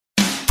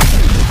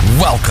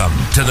Welcome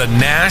to the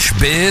Nash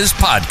Biz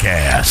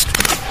Podcast,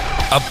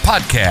 a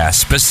podcast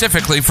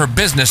specifically for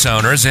business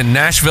owners in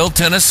Nashville,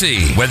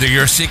 Tennessee. Whether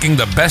you're seeking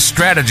the best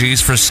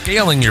strategies for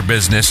scaling your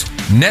business,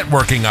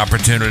 networking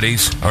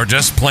opportunities, or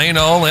just plain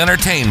old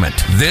entertainment,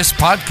 this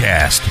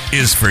podcast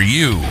is for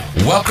you.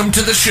 Welcome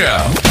to the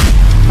show.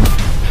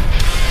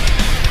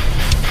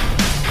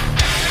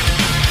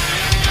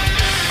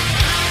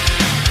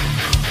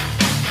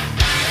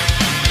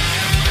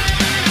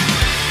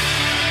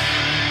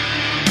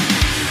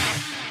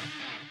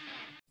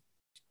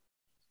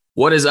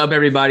 What is up,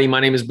 everybody? My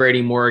name is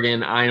Brady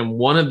Morgan. I am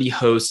one of the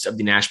hosts of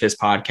the Nash Biz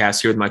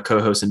Podcast here with my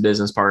co-host and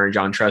business partner,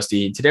 John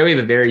Trusty. Today, we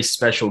have a very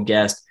special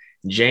guest,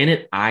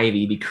 Janet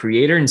Ivey, the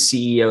creator and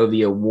CEO of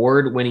the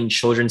award-winning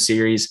children's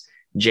series,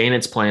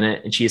 Janet's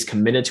Planet, and she is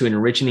committed to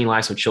enriching the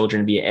lives of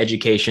children via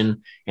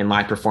education and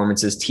live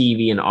performances,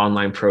 TV, and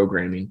online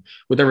programming.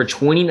 With over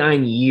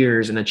 29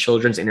 years in the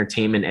children's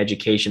entertainment,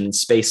 education, and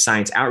space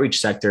science outreach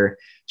sector,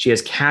 she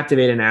has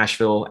captivated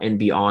Nashville and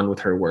beyond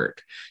with her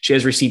work. She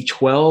has received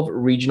 12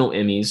 regional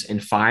Emmys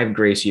and 5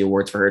 Gracie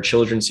Awards for her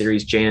children's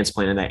series, Janet's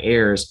Planet, that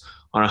airs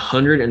on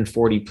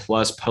 140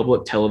 plus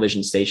public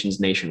television stations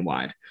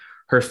nationwide.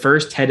 Her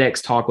first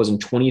TEDx talk was in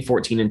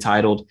 2014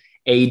 entitled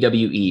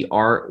AWE,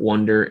 Art,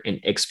 Wonder, and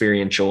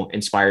Experiential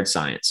Inspired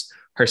Science.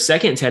 Her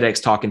second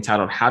TEDx talk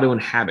entitled How to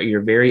Inhabit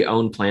Your Very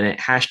Own Planet,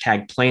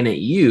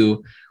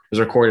 #PlanetU, was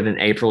recorded in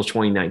April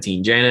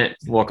 2019. Janet,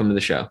 welcome to the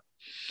show.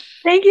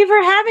 Thank you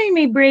for having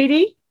me,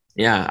 Brady.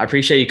 Yeah, I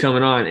appreciate you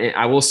coming on.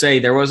 I will say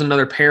there was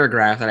another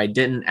paragraph that I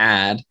didn't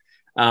add,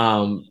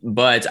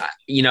 but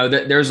you know,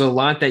 there's a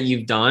lot that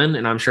you've done,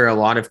 and I'm sure a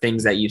lot of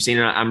things that you've seen.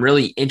 And I'm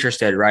really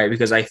interested, right?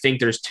 Because I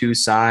think there's two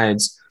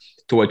sides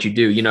to what you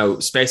do. You know,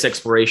 space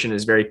exploration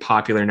is very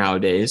popular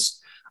nowadays.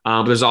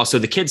 But there's also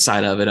the kids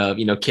side of it, of,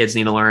 you know, kids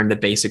need to learn the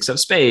basics of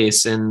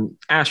space and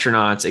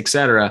astronauts, et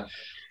cetera.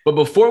 But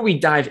before we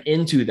dive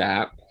into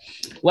that,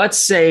 let's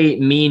say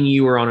me and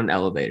you are on an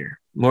elevator.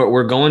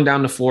 We're going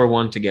down to floor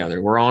 1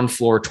 together. We're on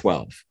floor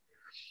 12.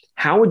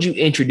 How would you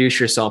introduce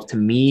yourself to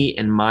me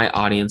and my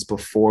audience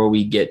before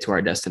we get to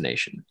our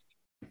destination?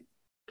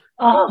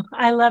 Oh,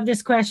 I love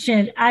this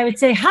question. I would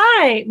say,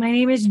 hi, my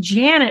name is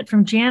Janet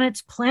from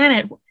Janet's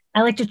Planet.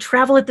 I like to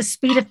travel at the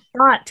speed of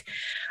thought.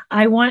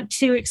 I want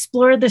to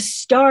explore the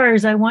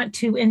stars. I want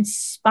to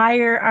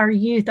inspire our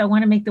youth. I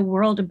want to make the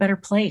world a better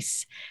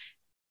place.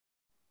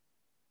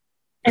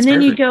 And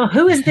then you go,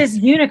 who is this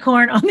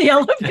unicorn on the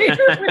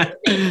elevator?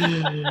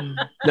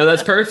 No,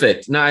 that's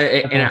perfect. No,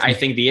 I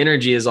think the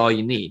energy is all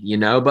you need, you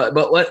know, but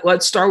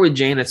let's start with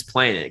Janet's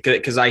Planet,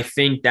 because I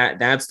think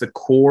that's the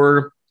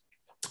core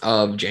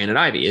of Janet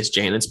Ivey, is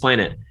Janet's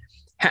Planet.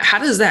 How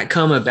does that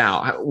come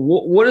about?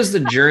 What is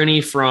the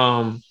journey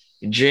from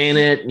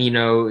Janet, you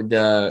know,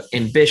 the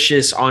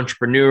ambitious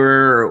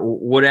entrepreneur or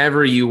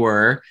whatever you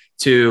were,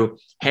 to,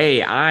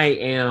 hey, I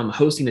am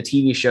hosting a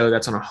TV show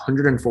that's on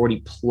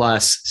 140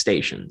 plus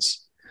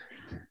stations?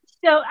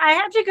 So I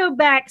have to go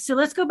back. So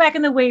let's go back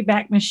in the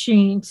Wayback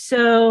Machine.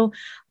 So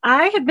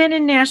I have been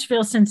in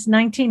Nashville since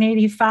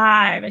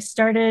 1985. I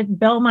started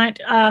Belmont.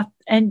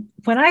 And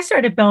when I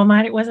started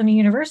Belmont, it wasn't a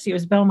university, it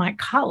was Belmont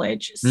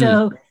College.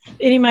 So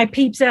any of my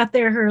peeps out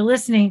there who are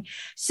listening.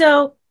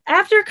 So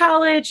after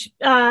college,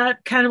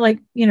 kind of like,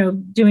 you know,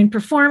 doing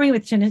performing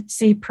with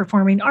Tennessee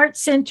Performing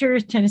Arts Center,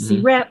 Tennessee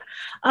Rep.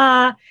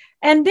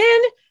 And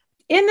then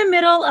in the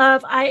middle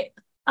of, I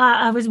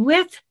was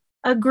with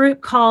a group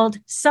called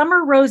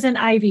Summer Rose and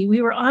Ivy.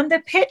 We were on the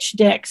pitch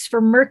decks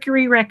for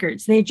Mercury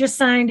Records. They just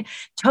signed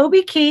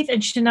Toby Keith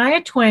and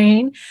Shania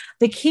Twain.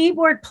 The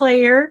keyboard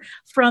player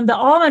from the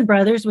Allman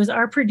Brothers was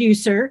our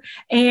producer.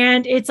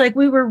 And it's like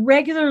we were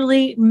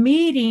regularly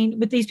meeting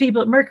with these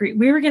people at Mercury.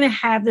 We were going to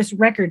have this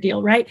record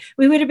deal, right?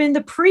 We would have been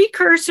the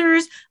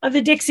precursors of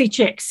the Dixie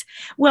Chicks.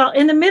 Well,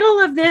 in the middle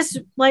of this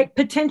like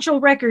potential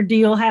record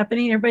deal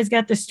happening, everybody's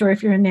got this story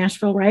if you're in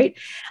Nashville, right?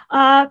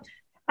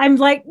 I'm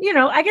like, you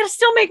know, I got to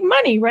still make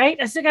money, right?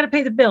 I still got to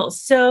pay the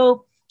bills.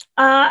 So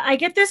I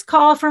get this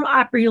call from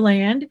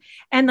Opryland,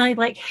 and they're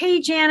like, hey,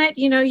 Janet,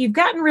 you know, you've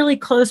gotten really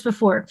close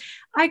before.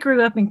 I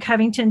grew up in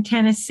Covington,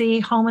 Tennessee,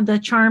 home of the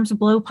Charms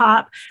Blow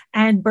Pop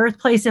and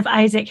birthplace of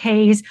Isaac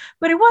Hayes.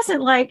 But it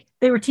wasn't like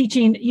they were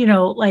teaching, you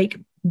know, like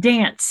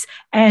dance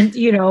and,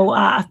 you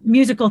know,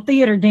 musical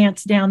theater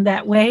dance down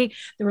that way.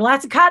 There were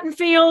lots of cotton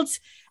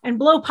fields and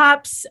blow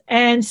pops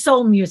and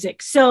soul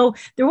music. So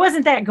there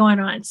wasn't that going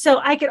on. So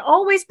I could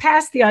always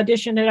pass the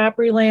audition at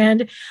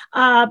Opryland,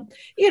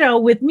 you know,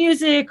 with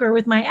music or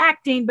with my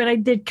acting, but I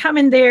did come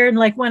in there and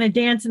like want to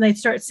dance, and they'd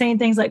start saying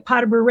things like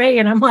Pas de Bourrée,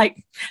 and I'm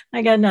like,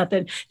 I got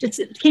nothing. Just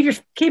keep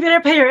it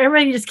up here.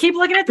 Everybody just keep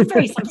looking at the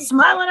face. I'm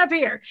smiling up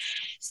here.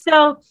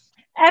 So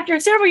after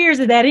several years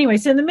of that, anyway,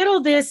 so in the middle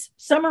of this,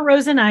 Summer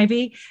Rose and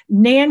Ivy,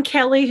 Nan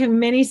Kelly, who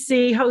many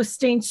see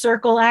hosting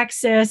Circle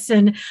Access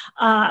and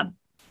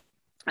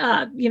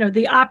you know,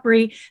 the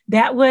Opry,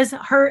 that was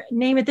her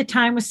name at the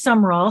time, was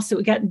Summerall. So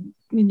it got,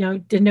 you know,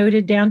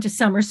 denoted down to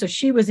Summer. So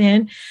she was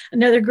in.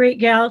 Another great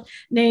gal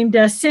named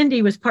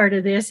Cindy was part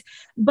of this.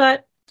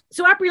 But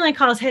so Opryland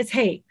calls, says,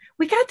 hey,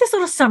 we got this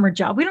little summer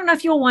job. We don't know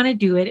if you'll want to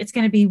do it. It's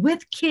going to be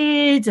with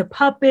kids, a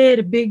puppet,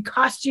 a big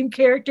costume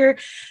character. And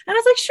I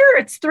was like, sure,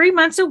 it's 3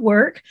 months of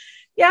work.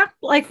 Yeah,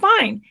 like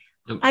fine.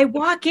 I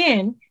walk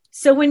in.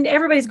 So when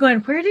everybody's going,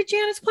 where did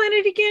Janet's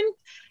Planet again?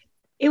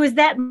 It was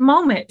that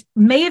moment,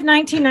 May of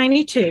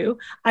 1992.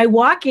 I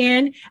walk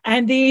in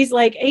and these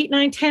like 8,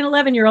 9, 10,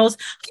 11-year-olds,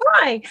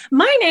 hi,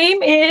 my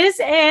name is,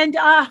 and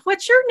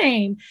what's your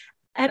name?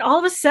 And all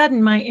of a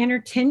sudden, my inner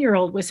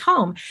 10-year-old was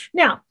home.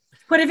 Now,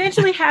 what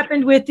eventually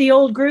happened with the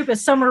old group of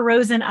Summer,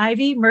 Rose, and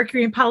Ivy,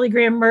 Mercury and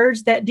Polygram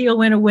merged, that deal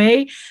went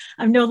away.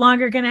 I'm no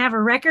longer going to have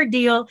a record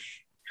deal.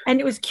 And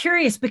it was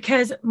curious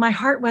because my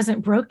heart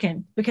wasn't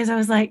broken, because I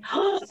was like,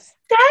 oh,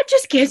 that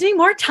just gives me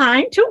more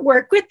time to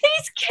work with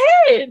these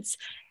kids.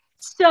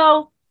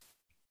 So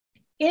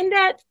in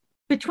that,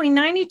 between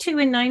 92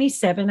 and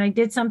 97, I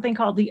did something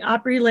called the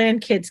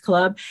Opryland Kids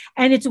Club.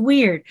 And it's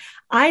weird.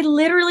 I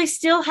literally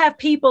still have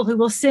people who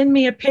will send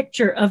me a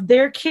picture of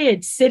their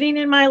kids sitting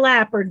in my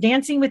lap or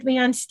dancing with me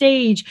on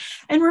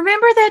stage. And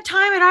remember that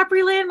time at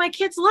Opryland, my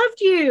kids loved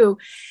you.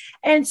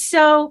 And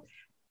so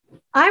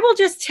I will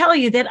just tell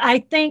you that I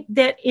think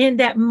that in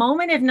that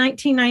moment of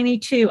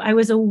 1992, I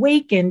was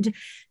awakened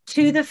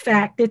to the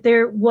fact that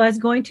there was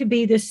going to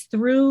be this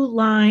through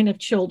line of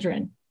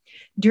children.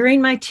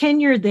 During my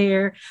tenure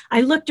there,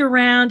 I looked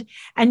around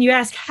and you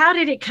ask, how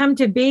did it come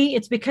to be?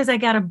 It's because I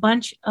got a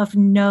bunch of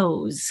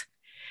no's.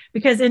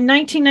 Because in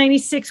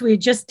 1996, we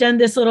had just done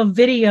this little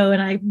video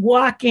and I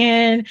walk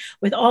in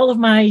with all of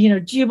my,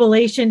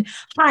 jubilation.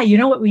 Hi, you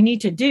know what we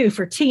need to do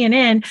for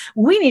TNN?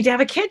 We need to have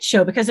a kids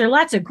show because there are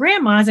lots of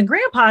grandmas and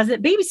grandpas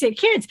that babysit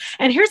kids.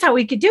 And here's how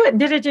we could do it.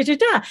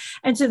 And,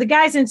 and so the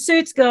guys in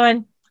suits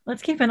going,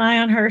 let's keep an eye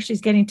on her.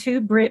 She's getting too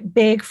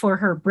big for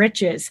her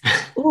britches.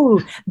 Ooh,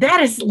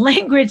 that is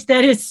language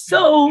that is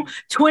so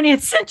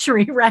 20th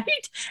century,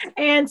 right?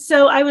 And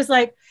so I was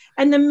like,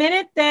 and the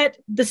minute that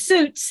the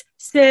suits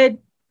said,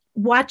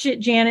 watch it,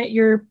 Janet,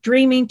 you're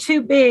dreaming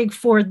too big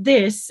for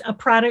this, a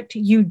product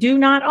you do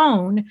not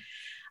own,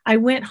 I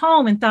went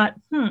home and thought,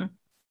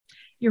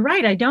 you're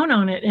right, I don't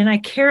own it and I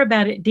care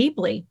about it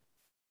deeply.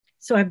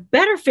 So I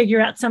better figure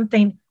out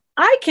something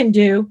I can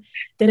do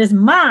that is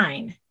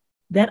mine,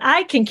 that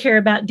I can care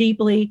about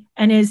deeply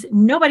and is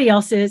nobody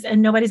else's, and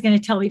nobody's going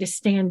to tell me to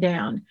stand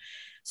down.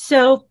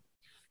 So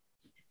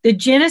the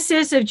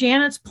genesis of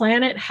Janet's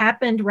Planet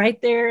happened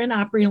right there in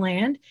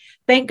Opryland.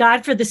 Thank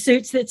God for the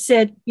suits that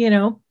said,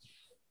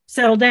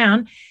 settle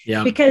down,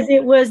 because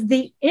it was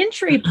the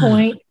entry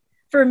point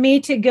for me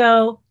to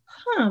go,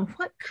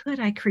 what could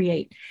I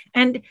create?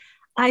 And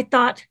I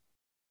thought,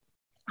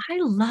 I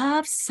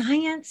love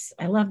science.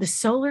 I love the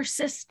solar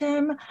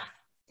system.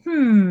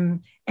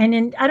 And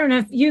I don't know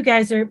if you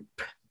guys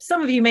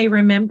some of you may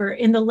remember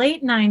in the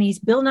late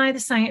 90s, Bill Nye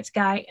the Science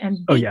Guy and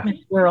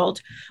Beakman's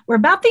World were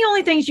about the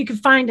only things you could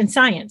find in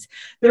science.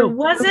 There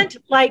wasn't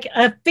like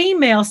a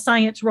female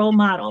science role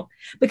model.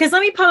 Because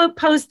let me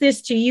pose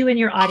this to you and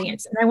your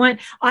audience. And I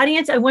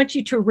want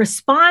you to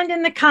respond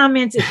in the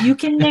comments if you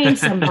can name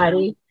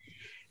somebody.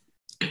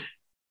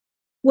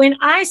 When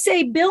I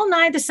say Bill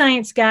Nye the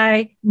Science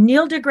Guy,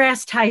 Neil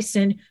deGrasse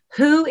Tyson,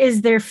 who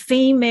is their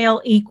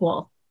female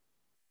equal?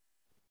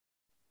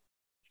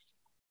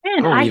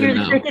 And I hear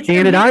the crickets.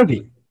 Janet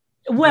Ivy.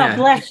 Well,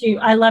 bless you.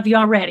 I love you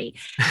already.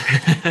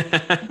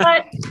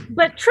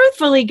 but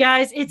truthfully,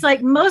 guys, it's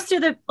like most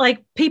of the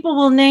people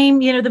will name,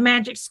 the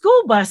Magic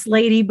School Bus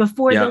lady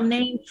before they'll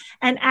name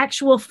an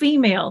actual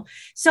female.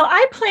 So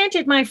I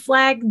planted my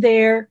flag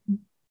there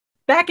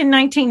back in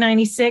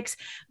 1996.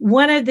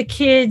 One of the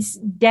kids'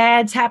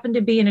 dads happened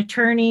to be an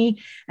attorney,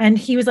 and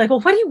he was like, well,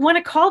 what do you want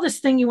to call this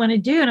thing you want to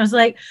do? And I was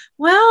like,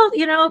 well,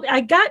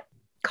 I got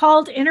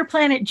called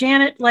Interplanet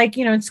Janet,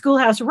 in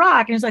Schoolhouse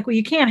Rock. And he's like, well,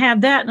 you can't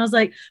have that. And I was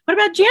like, what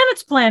about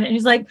Janet's Planet? And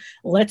he's like,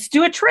 let's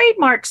do a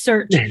trademark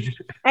search.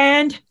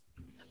 And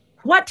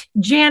what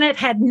Janet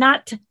had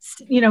not,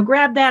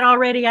 grabbed that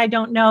already, I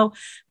don't know,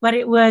 but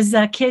it was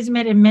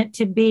kismet and meant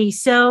to be.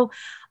 So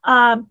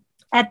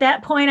at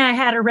that point, I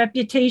had a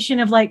reputation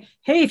of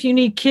hey, if you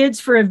need kids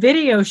for a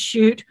video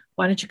shoot,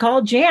 why don't you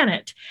call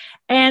Janet?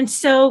 And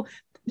so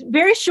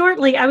very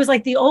shortly, I was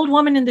like the old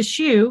woman in the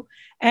shoe.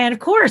 And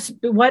of course,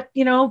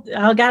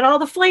 I got all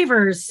the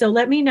flavors. So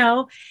let me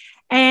know.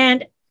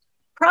 And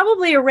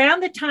probably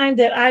around the time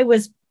that I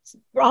was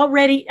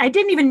I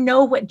didn't even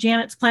know what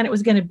Janet's Planet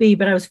was going to be,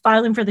 but I was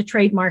filing for the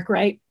trademark,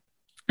 right?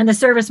 And the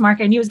service mark.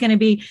 I knew it was going to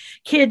be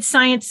kids,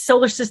 science,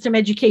 solar system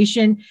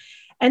education.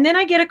 And then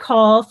I get a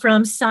call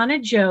from Sana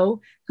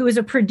Joe, who is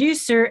a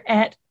producer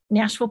at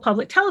Nashville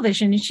Public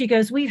Television. And she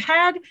goes, we've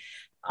had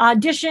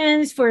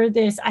auditions for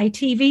this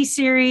ITV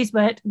series,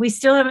 but we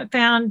still haven't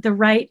found the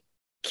right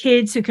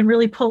kids who can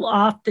really pull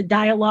off the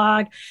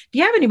dialogue. Do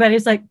you have anybody?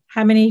 It's like,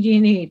 how many do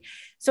you need?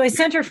 So I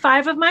sent her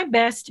 5 of my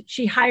best.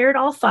 She hired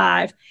all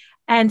 5.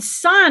 And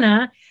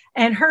Sana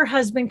and her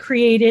husband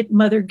created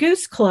Mother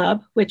Goose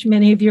Club, which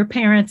many of your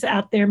parents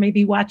out there may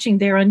be watching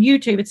there on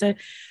YouTube. It's a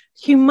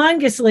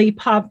humongously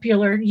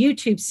popular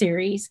YouTube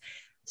series.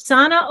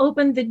 Sana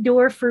opened the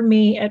door for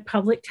me at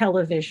public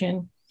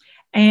television.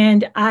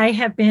 And I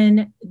have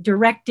been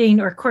directing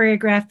or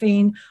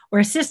choreographing or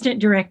assistant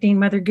directing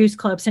Mother Goose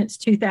Club since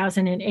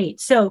 2008.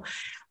 So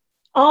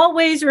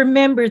always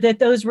remember that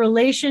those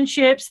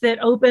relationships that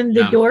open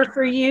the door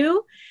for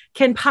you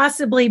can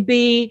possibly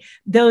be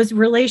those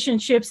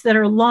relationships that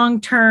are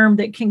long-term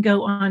that can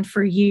go on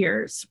for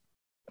years.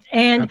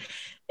 And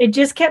it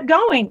just kept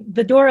going.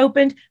 The door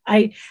opened.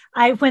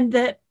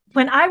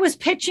 When I was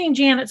pitching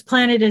Janet's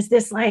Planet as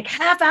this like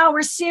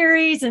half-hour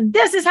series, and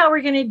this is how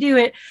we're going to do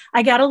it,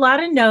 I got a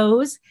lot of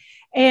no's.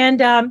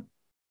 And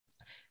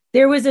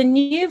there was a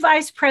new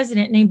vice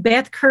president named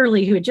Beth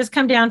Curley who had just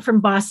come down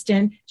from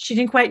Boston. She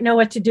didn't quite know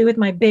what to do with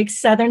my big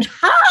Southern,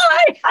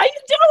 hi, how you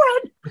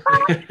doing?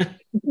 Hi.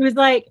 He was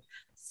like,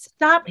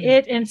 stop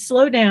it and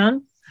slow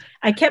down.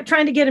 I kept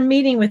trying to get a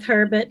meeting with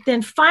her, but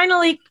then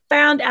finally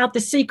found out the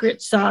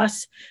secret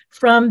sauce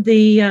from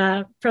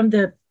the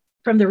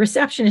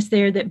receptionist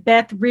there that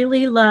Beth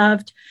really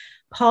loved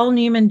Paul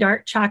Newman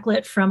dark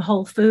chocolate from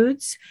Whole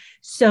Foods.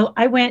 So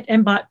I went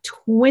and bought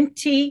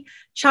 20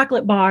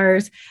 chocolate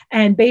bars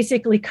and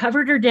basically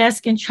covered her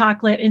desk in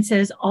chocolate and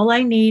says, all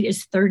I need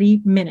is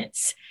 30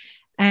 minutes.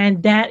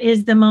 And that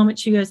is the moment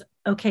she goes,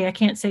 okay, I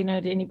can't say no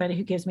to anybody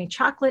who gives me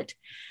chocolate.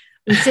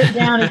 We sit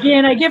down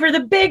again. I give her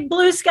the big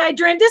blue sky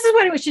drink. This is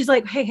what it was. She's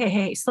like,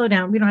 hey, slow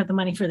down. We don't have the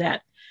money for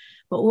that.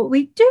 But what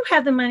we do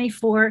have the money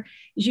for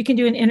is you can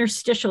do an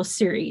interstitial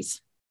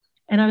series.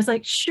 And I was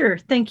like, sure.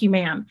 Thank you,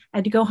 ma'am. I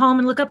had to go home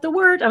and look up the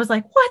word. I was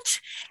like, what?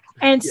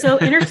 And so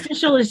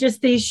interstitial is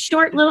just these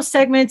short little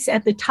segments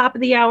at the top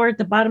of the hour, at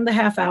the bottom of the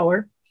half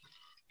hour.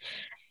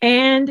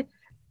 And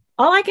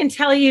all I can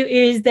tell you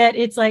is that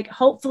it's like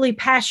hopefully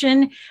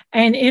passion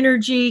and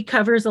energy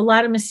covers a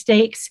lot of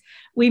mistakes.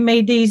 We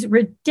made these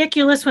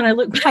ridiculous, when I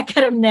look back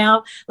at them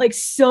now, like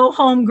so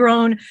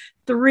homegrown,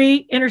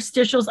 3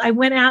 interstitials. I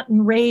went out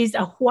and raised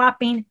a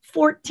whopping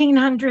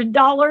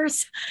 $1,400.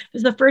 It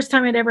was the first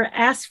time I'd ever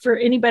asked for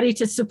anybody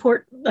to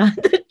support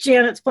the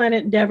Janet's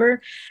Planet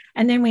endeavor.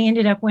 And then we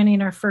ended up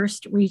winning our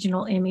first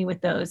regional Emmy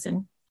with those.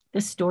 And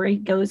the story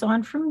goes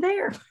on from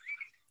there.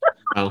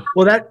 Oh.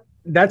 Well,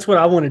 that's what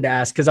I wanted to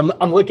ask, because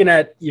I'm looking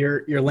at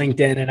your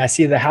LinkedIn and I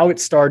see how it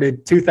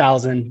started,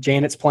 2000,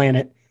 Janet's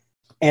Planet.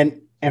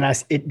 And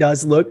it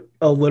does look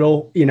a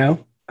little,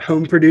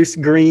 home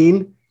produced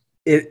green.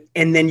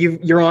 And then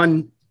you're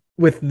on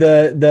with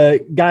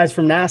the guys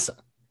from NASA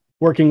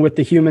working with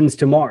the humans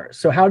to Mars.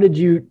 So how did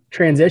you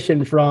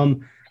transition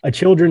from a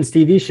children's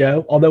TV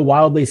show, although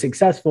wildly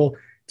successful,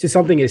 to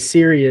something as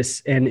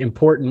serious and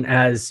important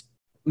as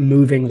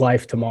moving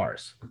life to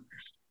Mars?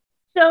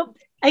 So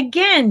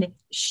again,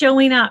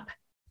 showing up.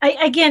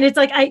 It's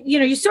like,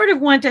 you sort of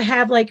want to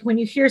have, like, when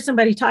you hear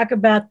somebody talk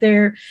about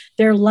their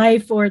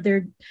life or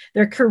their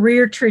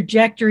career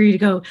trajectory, to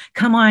go,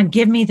 come on,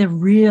 give me the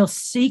real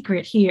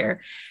secret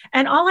here.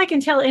 And all I can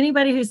tell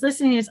anybody who's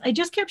listening is I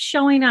just kept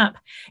showing up.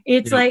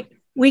 It's like,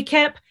 we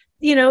kept,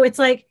 it's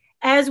like,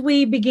 as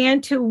we began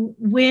to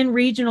win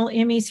regional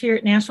Emmys here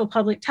at Nashville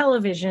Public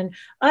Television,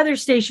 other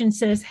stations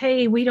says,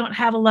 hey, we don't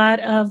have a lot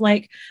of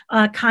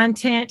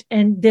content,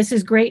 and this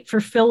is great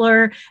for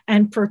filler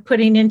and for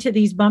putting into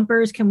these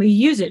bumpers. Can we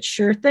use it?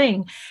 Sure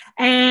thing.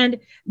 And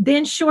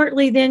then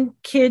shortly,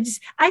 kids,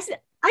 I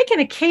can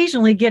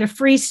occasionally get a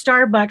free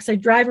Starbucks. I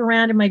drive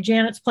around in my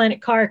Janet's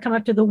Planet car, come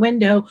up to the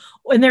window,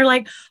 and they're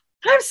like,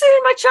 I've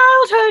seen my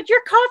childhood.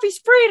 Your coffee's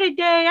free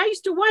today. I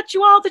used to watch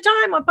you all the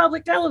time on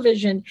public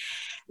television.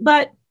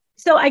 But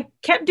so I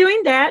kept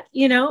doing that,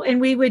 and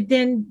we would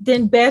then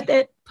Beth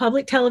at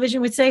public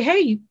television would say,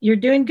 hey, you're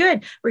doing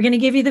good. We're going to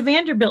give you the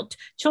Vanderbilt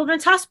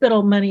Children's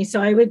Hospital money.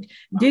 So I would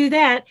do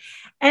that.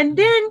 And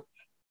then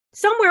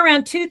somewhere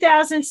around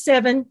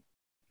 2007,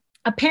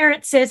 a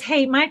parent says,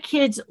 hey, my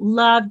kids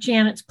love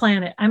Janet's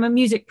Planet. I'm a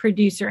music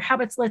producer. How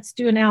about let's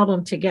do an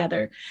album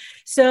together?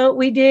 So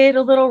we did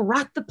a little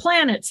Rock the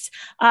Planets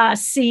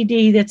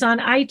CD that's on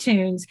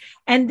iTunes.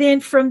 And then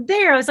from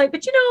there, I was like,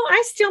 but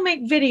I still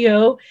make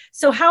video.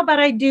 So how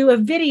about I do a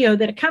video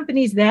that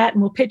accompanies that,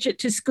 and we'll pitch it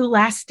to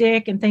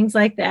Scholastic and things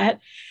like that.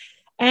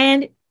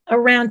 And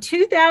around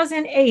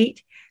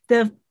 2008,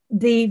 the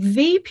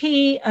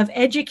VP of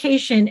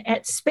Education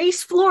at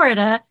Space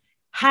Florida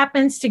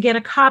happens to get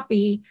a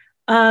copy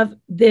of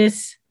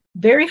this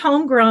very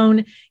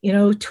homegrown,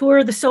 tour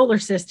of the solar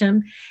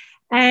system.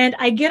 And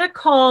I get a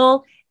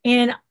call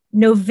in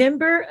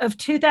November of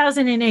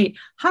 2008.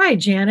 Hi,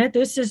 Janet,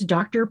 this is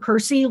Dr.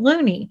 Percy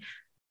Looney,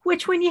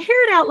 which when you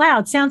hear it out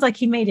loud, sounds like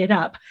he made it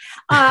up.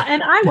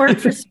 And I work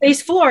for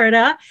Space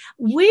Florida.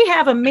 We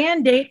have a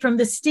mandate from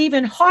the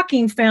Stephen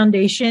Hawking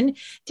Foundation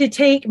to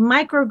take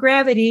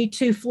microgravity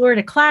to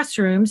Florida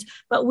classrooms,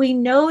 but we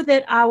know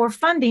that our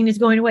funding is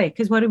going away,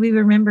 because what do we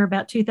remember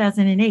about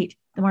 2008?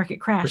 The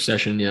market crash.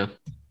 Recession, yeah.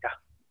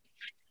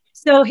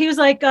 So he was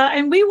like,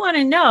 and we want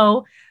to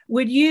know,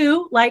 would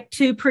you like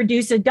to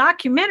produce a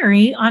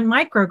documentary on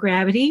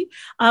microgravity?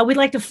 We'd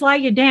like to fly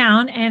you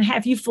down and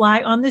have you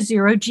fly on the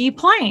 0G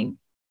plane.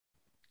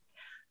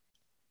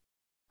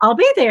 I'll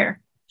be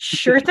there.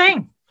 Sure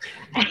thing.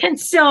 And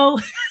so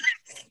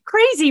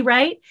Crazy,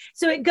 right?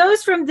 So it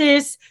goes from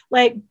this,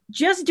 like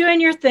just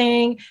doing your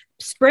thing,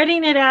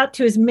 spreading it out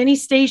to as many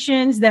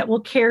stations that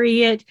will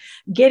carry it,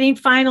 getting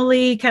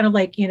finally kind of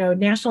like,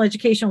 National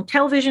Educational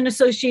Television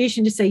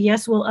Association to say,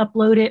 yes, we'll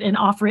upload it and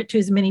offer it to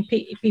as many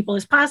people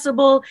as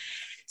possible.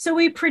 So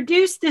we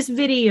produced this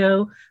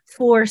video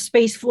for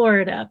Space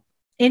Florida.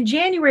 In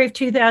January of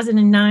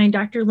 2009,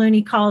 Dr.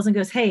 Looney calls and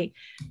goes, hey,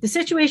 the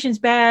situation's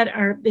bad.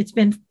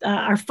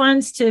 Our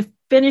funds to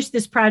finish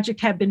this project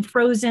have been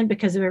frozen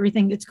because of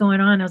everything that's going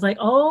on. I was like,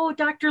 oh,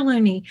 Dr.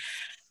 Looney.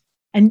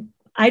 And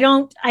I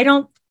don't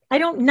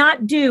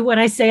not do what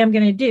I say I'm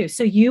going to do.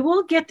 So you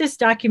will get this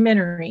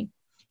documentary.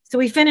 So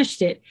we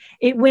finished it.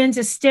 It wins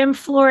a STEM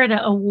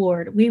Florida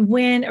award. We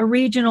win a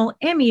regional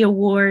Emmy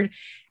award.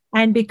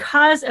 And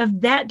because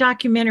of that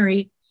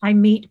documentary, I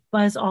meet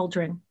Buzz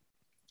Aldrin.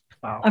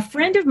 Wow. A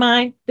friend of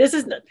mine,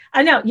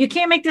 I know you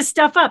can't make this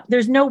stuff up.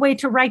 There's no way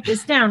to write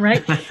this down,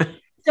 right?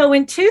 So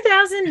in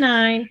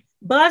 2009,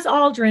 Buzz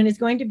Aldrin is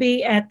going to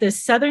be at the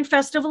Southern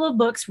Festival of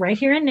Books right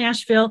here in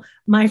Nashville.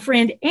 My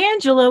friend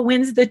Angela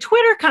wins the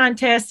Twitter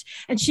contest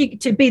and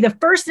to be the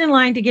first in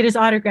line to get his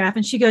autograph.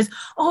 And she goes,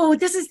 oh,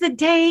 this is the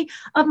day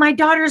of my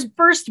daughter's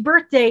first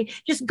birthday.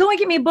 Just go and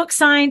get me a book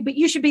signed, but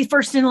you should be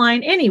first in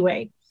line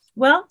anyway.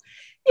 Well,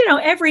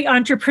 every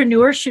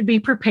entrepreneur should be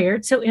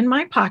prepared. So in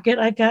my pocket,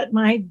 I've got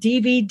my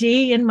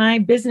DVD and my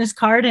business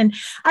card. And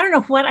I don't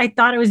know what I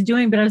thought I was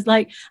doing, but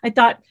I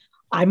thought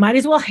I might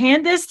as well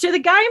hand this to the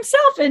guy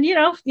himself. And,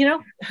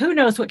 who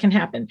knows what can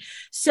happen.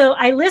 So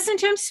I listened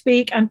to him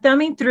speak. I'm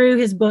thumbing through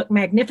his book,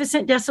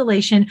 Magnificent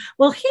Desolation.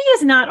 Well, he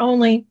is not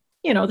only,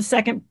 the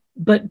second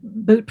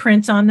boot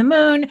prints on the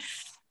moon,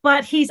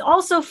 but he's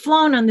also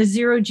flown on the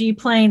zero-G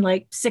plane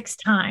like 6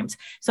 times.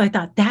 So I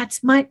thought,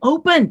 that's my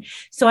open.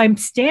 So I'm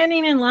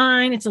standing in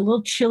line. It's a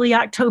little chilly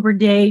October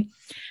day.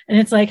 And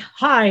it's like,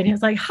 hi. And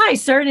it's like, hi,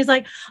 sir. And he's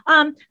like,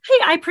 hey,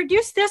 I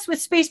produced this with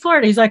Space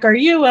Florida. He's like, are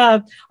you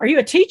a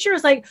teacher?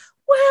 It's like,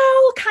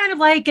 well, kind of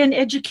like an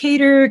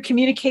educator,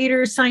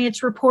 communicator,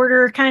 science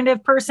reporter kind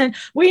of person.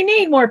 We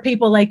need more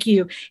people like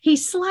you. He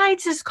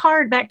slides his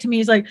card back to me.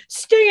 He's like,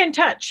 stay in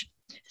touch.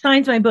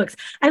 Signs my books.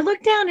 I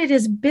look down at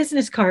his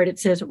business card. It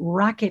says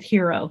rocket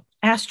hero,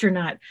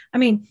 astronaut. I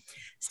mean,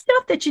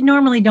 stuff that you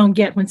normally don't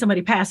get when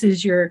somebody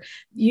passes your,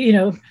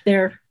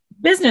 their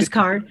business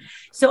card.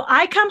 So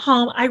I come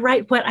home, I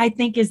write what I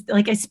think is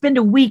I spend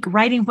a week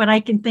writing what I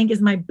can think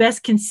is my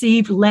best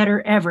conceived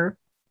letter ever,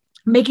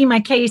 making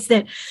my case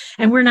that,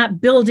 and we're not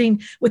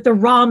building with the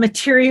raw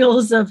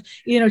materials of,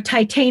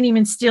 titanium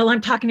and steel.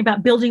 I'm talking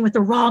about building with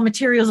the raw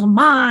materials of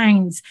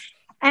minds.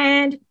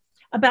 And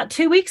about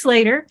 2 weeks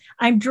later,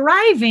 I'm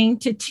driving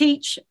to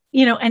teach,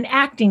 an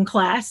acting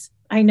class.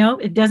 I know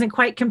it doesn't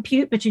quite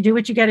compute, but you do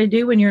what you got to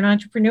do when you're an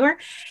entrepreneur.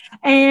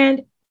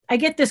 And I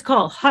get this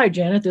call. Hi,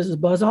 Janet, this is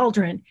Buzz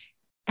Aldrin.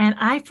 And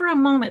I, for a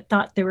moment,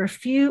 thought there were a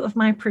few of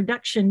my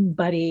production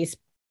buddies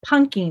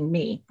punking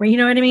me. You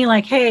know what I mean?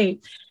 Like, hey.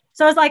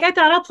 So I was like, I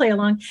thought I'll play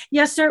along.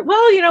 Yes, sir.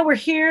 Well, we're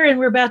here and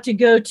we're about to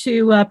go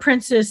to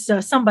Princess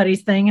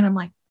somebody's thing. And I'm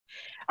like,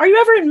 are you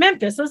ever in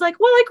Memphis? I was like,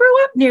 well, I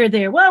grew up near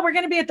there. Well, we're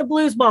going to be at the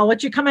Blues Ball. Why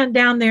don't you come on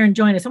down there and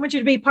join us? I want you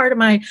to be part of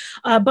my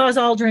Buzz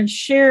Aldrin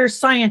Share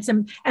Science.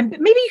 And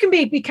maybe you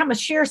can become a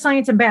Share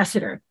Science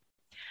ambassador.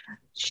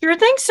 Sure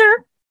thing,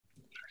 sir.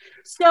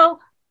 So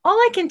all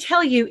I can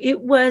tell you, it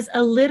was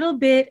a little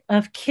bit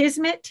of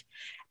kismet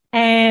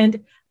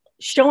and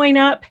showing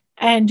up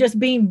and just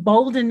being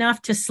bold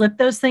enough to slip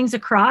those things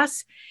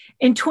across.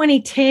 In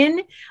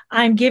 2010,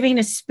 I'm giving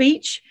a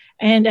speech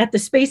and at the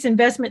Space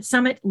Investment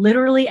Summit,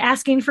 literally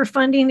asking for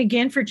funding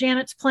again for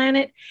Janet's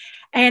Planet.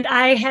 And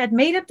I had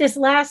made up this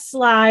last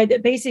slide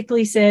that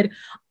basically said,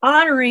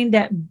 honoring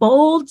that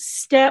bold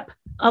step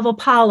of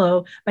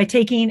Apollo by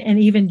taking an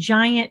even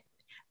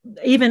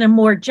a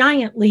more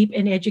giant leap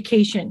in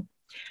education.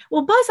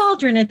 Well, Buzz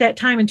Aldrin at that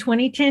time in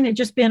 2010 had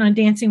just been on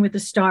Dancing with the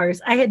Stars.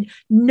 I had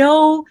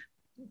no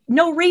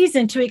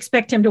reason to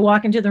expect him to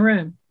walk into the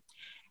room.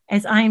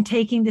 As I am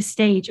taking the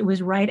stage, it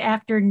was right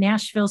after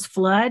Nashville's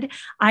flood.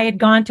 I had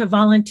gone to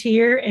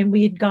volunteer and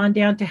we had gone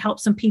down to help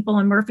some people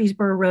on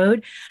Murfreesboro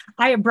Road.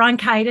 I had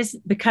bronchitis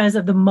because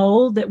of the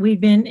mold that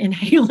we'd been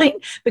inhaling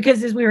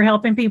because as we were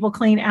helping people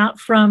clean out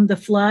from the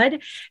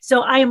flood.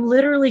 So I am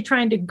literally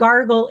trying to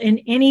gargle in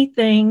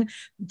anything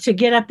to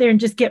get up there and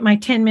just get my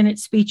 10-minute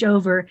speech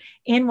over.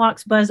 In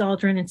walks Buzz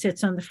Aldrin and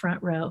sits on the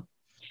front row.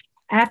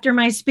 After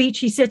my speech,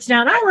 he sits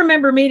down. I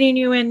remember meeting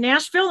you in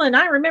Nashville and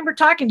I remember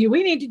talking to you.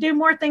 We need to do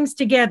more things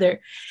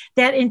together.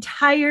 That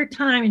entire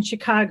time in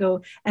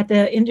Chicago at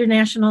the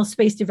International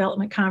Space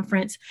Development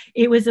Conference,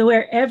 it was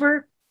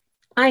wherever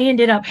I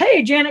ended up.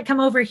 Hey, Janet, come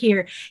over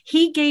here.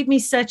 He gave me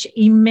such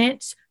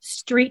immense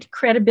street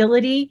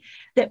credibility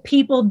that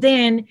people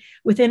then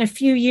within a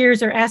few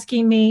years are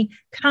asking me,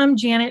 come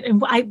Janet.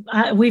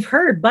 And we've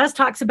heard Buzz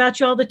talks about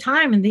you all the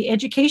time and the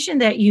education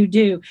that you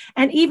do.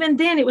 And even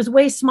then it was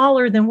way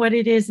smaller than what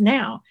it is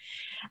now.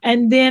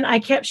 And then I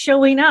kept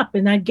showing up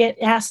and I'd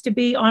get asked to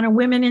be on a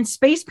Women in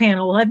Space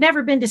panel. Well, I've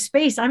never been to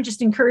space. I'm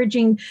just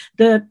encouraging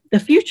the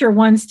future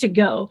ones to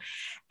go.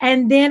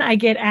 And then I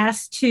get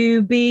asked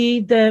to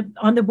be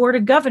on the board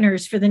of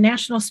governors for the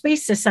National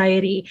Space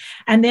Society.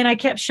 And then I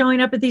kept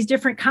showing up at these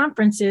different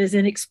conferences,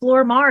 and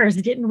Explore Mars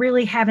didn't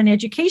really have an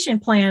education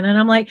plan. And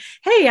I'm like,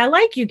 hey, I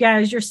like you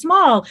guys. You're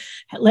small.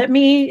 Let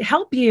me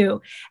help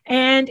you.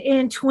 And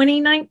in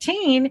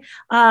 2019,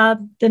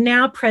 the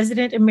now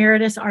President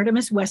Emeritus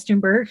Artemis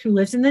Westenberg, who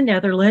lives in the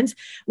Netherlands,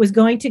 was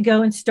going to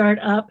go and start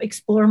up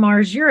Explore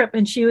Mars Europe.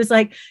 And she was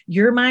like,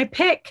 you're my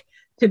pick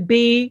to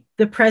be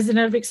the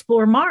president of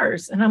Explore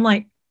Mars. And I'm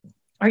like,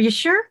 are you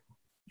sure?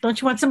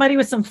 Don't you want somebody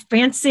with some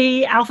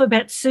fancy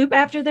alphabet soup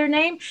after their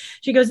name?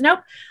 She goes, nope,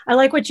 I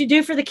like what you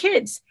do for the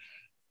kids.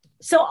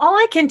 So all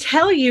I can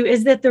tell you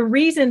is that the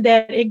reason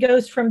that it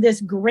goes from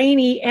this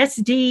grainy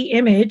SD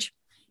image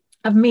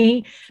of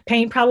me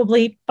paying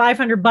probably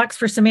 $500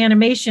 for some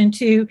animation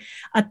to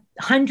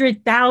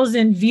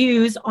 100,000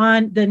 views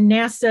on the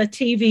NASA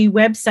TV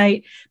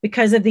website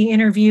because of the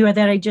interview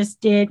that I just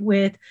did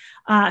with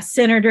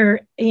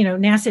Senator,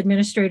 NASA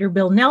Administrator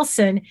Bill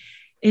Nelson,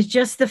 is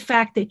just the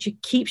fact that you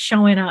keep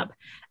showing up.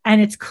 And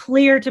it's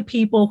clear to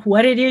people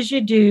what it is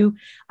you do.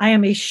 I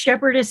am a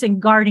shepherdess and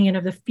guardian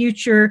of the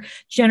future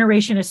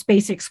generation of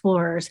space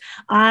explorers.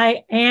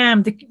 I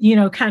am the,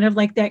 kind of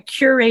like that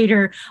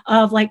curator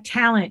of like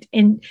talent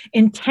and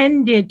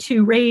intended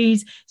to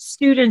raise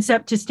students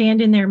up to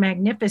stand in their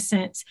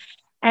magnificence.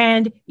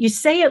 And you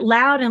say it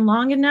loud and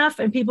long enough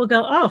and people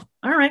go, oh,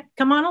 all right,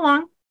 come on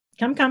along,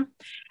 come.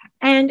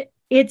 And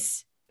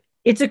it's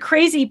a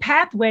crazy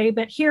pathway,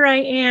 but here I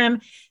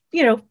am.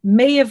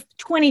 May of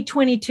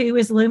 2022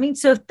 is looming.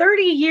 So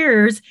 30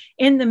 years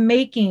in the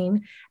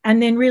making.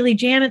 And then really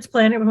Janet's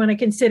Planet, when I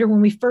consider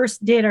when we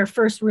first did our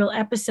first real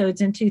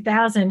episodes in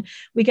 2000,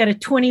 we got a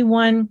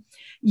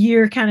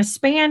 21-year kind of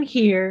span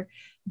here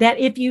that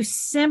if you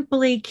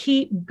simply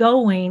keep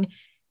going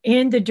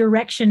in the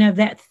direction of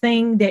that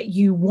thing that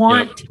you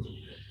want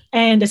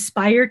and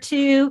aspire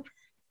to,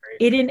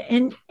 it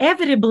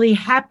inevitably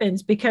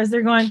happens because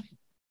they're going,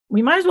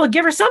 we might as well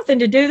give her something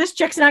to do. This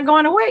chick's not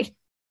going away.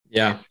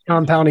 Yeah.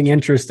 Compounding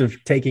interest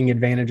of taking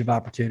advantage of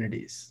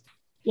opportunities.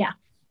 Yeah.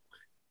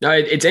 No,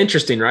 it's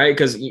interesting, right?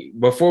 Because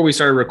before we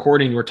started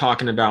recording, we're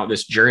talking about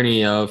this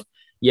journey of,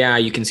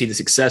 you can see the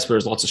success, but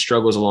there's lots of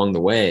struggles along the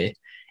way.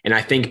 And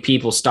I think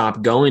people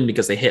stop going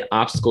because they hit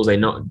obstacles they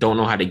don't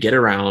know how to get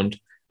around.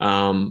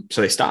 So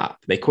they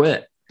stop, they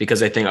quit because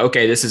they think,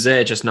 okay, this is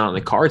it, just not in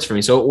the cards for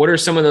me. So what are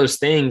some of those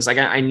things? Like,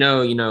 I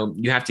know,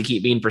 you have to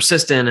keep being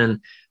persistent, and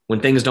when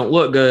things don't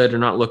look good or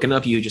not looking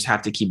up, you just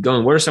have to keep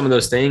going. What are some of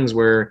those things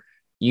where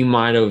you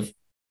might have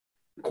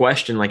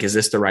questioned, like, is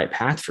this the right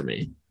path for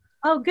me?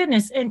 Oh,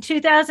 goodness. In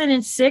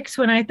 2006,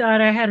 when I thought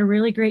I had a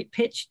really great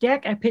pitch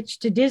deck, I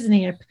pitched to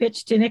Disney, I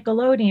pitched to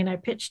Nickelodeon, I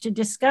pitched to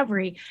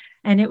Discovery,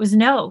 and it was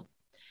no.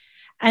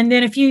 And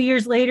then a few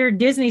years later,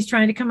 Disney's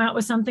trying to come out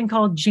with something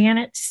called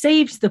Janet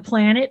Saves the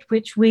Planet,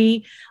 which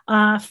we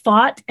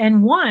fought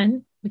and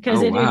won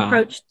because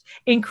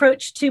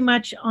encroached too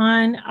much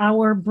on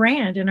our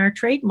brand and our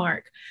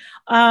trademark.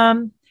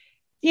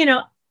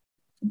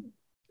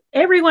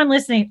 Everyone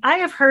listening, I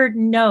have heard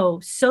no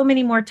so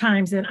many more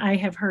times than I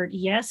have heard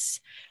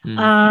yes.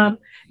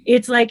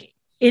 It's like,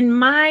 in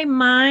my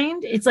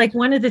mind, it's like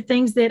one of the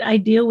things that I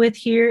deal with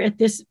here at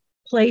this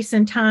place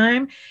and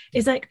time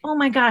is like, oh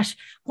my gosh,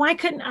 why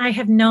couldn't I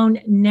have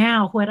known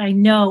now what I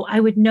know? I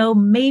would know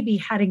maybe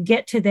how to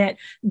get to that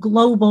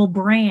global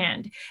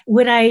brand.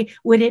 Would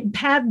it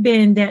have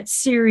been that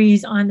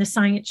series on the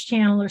Science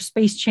Channel or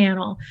Space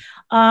Channel?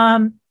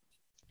 And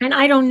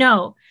I don't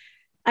know.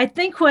 I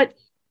think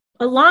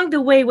along the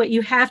way, what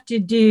you have to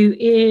do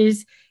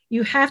is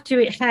you have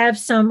to have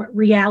some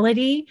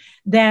reality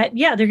that,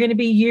 there are going to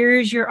be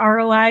years your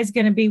ROI is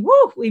going to be,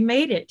 woo, we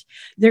made it.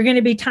 There are going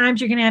to be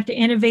times you're going to have to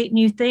innovate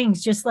new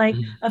things. Just like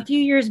a few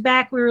years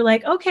back, we were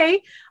like,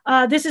 okay,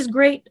 this is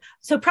great.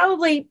 So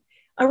probably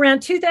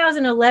around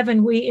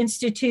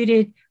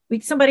 2011,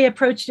 somebody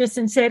approached us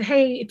and said,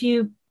 hey, if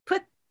you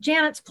put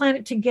Janet's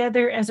Planet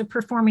together as a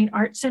performing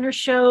arts center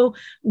show,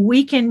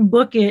 we can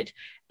book it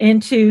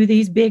into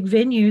these big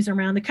venues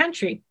around the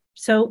country.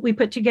 So we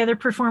put together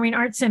Performing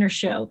Arts Center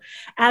show.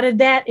 Out of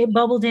that, it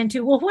bubbled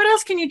into, well, what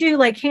else can you do?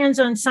 Like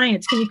hands-on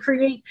science? Can you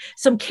create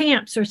some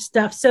camps or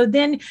stuff? So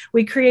then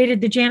we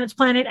created the Janet's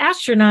Planet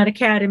Astronaut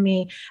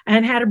Academy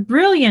and had a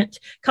brilliant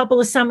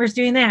couple of summers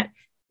doing that.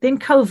 Then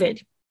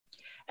COVID.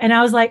 And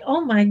I was like,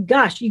 oh my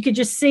gosh, you could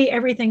just see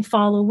everything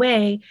fall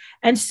away.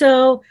 And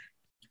so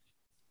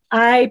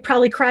I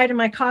probably cried in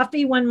my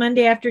coffee one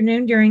Monday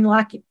afternoon during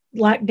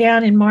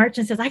lockdown in March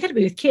and says, I got to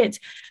be with kids.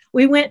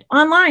 We went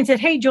online,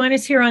 said, hey, join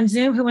us here on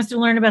Zoom. Who wants to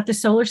learn about the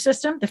solar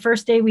system? The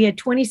first day we had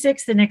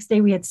 26. The next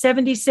day we had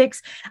 76.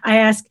 I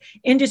asked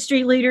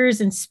industry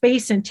leaders in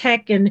space and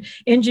tech and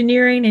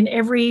engineering and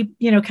every,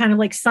 kind of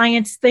like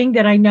science thing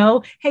that I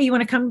know. Hey, you want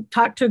to come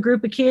talk to a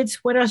group of kids?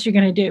 What else are you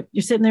going to do?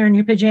 You're sitting there in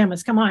your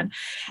pajamas. Come on.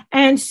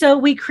 And so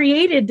we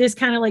created this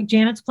kind of like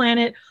Janet's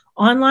Planet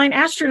Online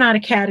Astronaut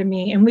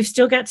Academy. And we've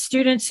still got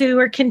students who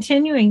are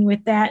continuing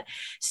with that.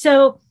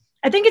 So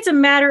I think it's a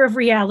matter of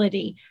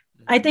reality.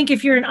 I think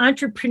if you're an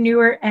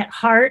entrepreneur at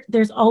heart,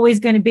 there's always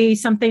going to be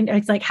something.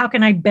 It's like, how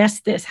can I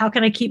best this? How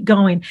can I keep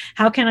going?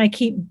 How can I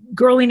keep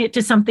growing it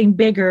to something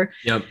bigger?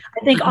 Yep.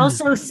 I think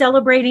also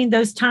celebrating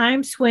those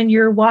times when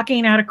you're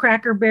walking out of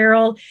Cracker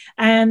Barrel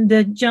and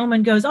the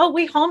gentleman goes, "Oh,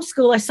 we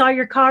homeschool. I saw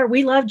your car.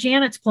 We love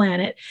Janet's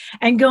Planet,"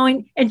 and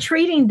going and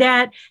treating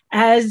that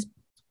as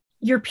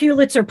your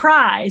Pulitzer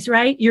Prize,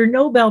 right? Your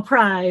Nobel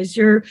Prize,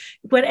 your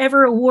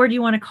whatever award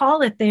you want to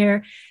call it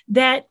there,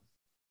 that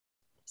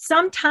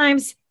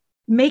sometimes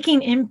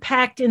making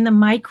impact in the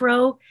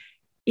micro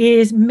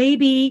is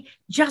maybe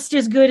just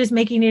as good as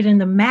making it in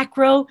the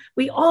macro.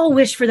 We all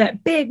wish for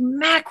that big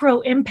macro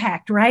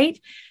impact, right?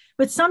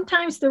 But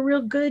sometimes the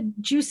real good,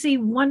 juicy,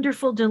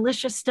 wonderful,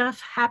 delicious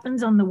stuff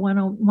happens on the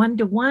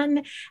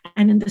one-to-one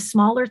and in the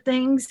smaller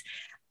things.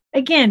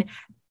 Again,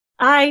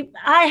 I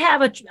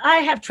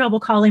have trouble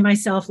calling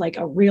myself like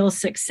a real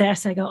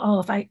success. I go, oh,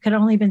 if I could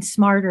only been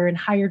smarter and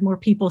hired more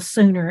people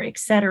sooner, et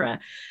cetera.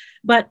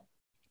 But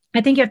I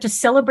think you have to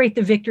celebrate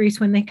the victories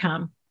when they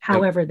come,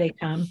 however they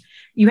come.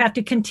 You have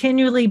to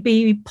continually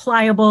be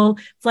pliable,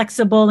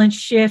 flexible, and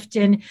shift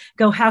and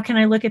go, how can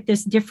I look at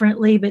this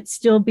differently, but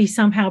still be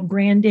somehow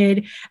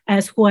branded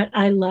as what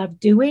I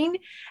love doing?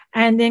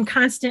 And then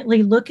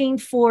constantly looking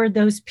for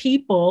those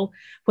people,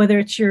 whether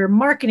it's your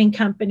marketing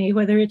company,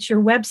 whether it's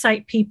your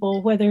website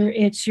people, whether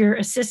it's your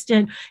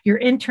assistant, your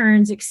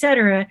interns, et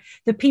cetera,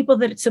 the people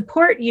that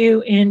support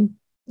you in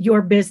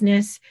your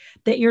business,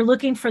 that you're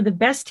looking for the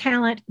best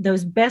talent,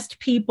 those best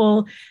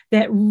people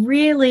that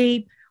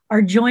really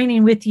are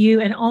joining with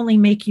you and only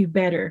make you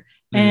better.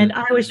 Mm-hmm. And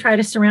I always try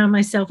to surround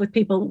myself with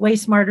people way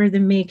smarter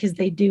than me because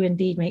they do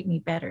indeed make me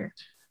better.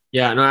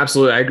 Yeah, no,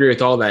 absolutely. I agree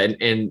with all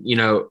that. And, you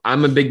know,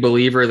 I'm a big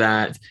believer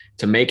that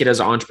to make it as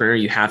an entrepreneur,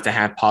 you have to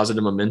have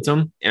positive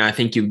momentum. And I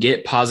think you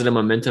get positive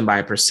momentum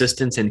by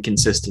persistence and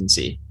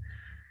consistency.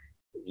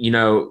 You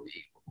know,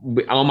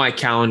 on my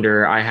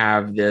calendar, I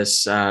have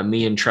this,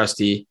 me and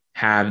Trusty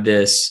have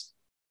this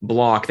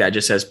block that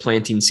just says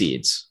planting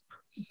seeds.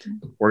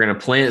 We're going to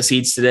plant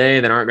seeds today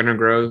that aren't going to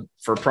grow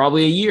for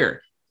probably a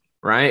year,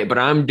 right? But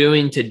I'm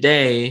doing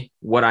today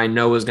what I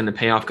know is going to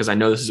pay off because I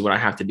know this is what I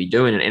have to be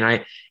doing. And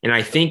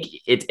I think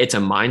it's a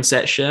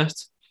mindset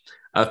shift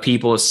of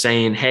people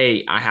saying,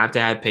 hey, I have to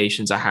have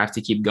patience. I have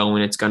to keep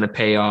going. It's going to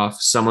pay off.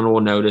 Someone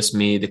will notice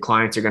me. The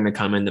clients are going to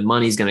come in. The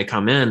money's going to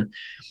come in.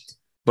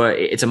 But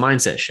it's a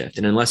mindset shift.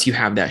 And unless you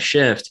have that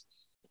shift,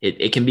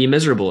 it can be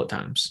miserable at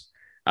times.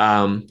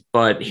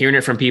 But hearing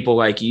it from people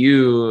like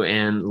you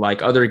and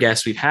like other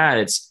guests we've had,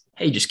 it's,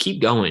 hey, just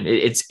keep going.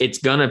 It's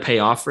going to pay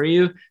off for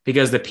you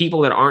because the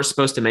people that aren't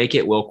supposed to make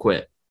it will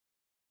quit.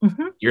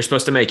 Mm-hmm. You're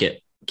supposed to make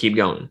it. Keep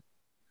going.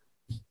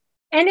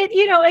 And it,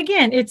 you know,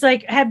 again, it's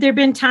like, have there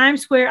been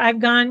times where I've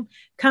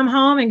come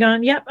home and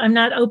gone, yep, I'm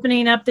not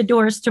opening up the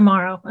doors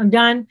tomorrow. I'm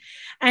done.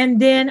 And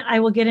then I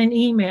will get an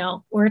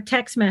email or a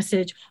text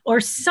message or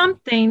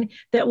something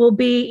that will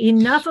be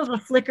enough of a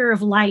flicker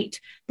of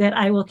light that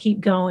I will keep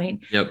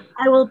going. Yep.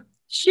 I will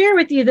share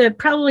with you that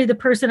probably the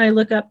person I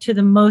look up to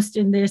the most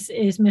in this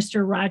is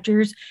Mr.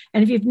 Rogers.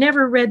 And if you've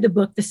never read the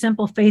book, The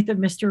Simple Faith of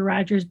Mr.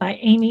 Rogers by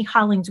Amy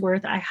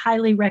Hollingsworth, I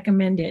highly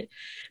recommend it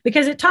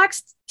because it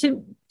talks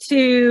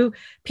to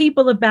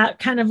people about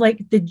kind of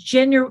like the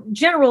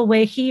general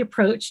way he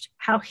approached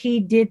how he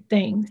did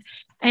things.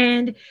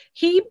 And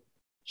he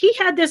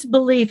had this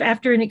belief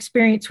after an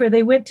experience where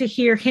they went to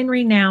hear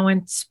Henry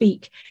Nouwen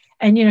speak.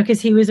 And, you know, because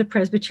he was a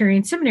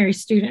Presbyterian seminary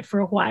student for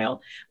a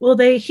while. Well,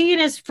 he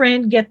and his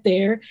friend get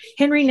there.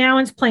 Henry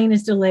Nouwen's plane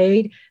is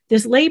delayed.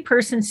 This lay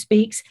person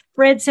speaks.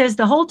 Fred says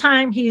the whole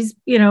time he's,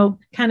 you know,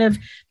 kind of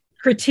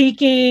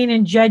critiquing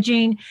and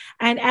judging.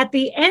 And at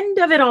the end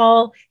of it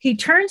all, he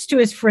turns to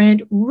his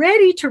friend,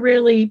 ready to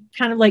really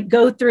kind of like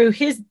go through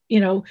his, you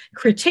know,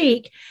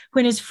 critique,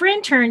 when his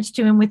friend turns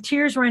to him with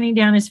tears running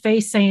down his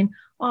face saying,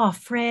 "Oh,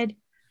 Fred,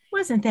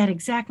 wasn't that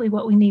exactly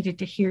what we needed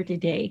to hear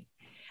today?"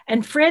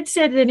 And Fred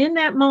said that in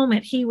that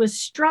moment, he was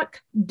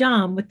struck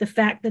dumb with the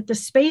fact that the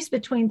space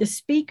between the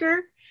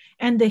speaker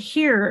and the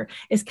hearer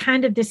is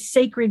kind of this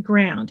sacred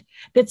ground,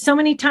 that so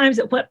many times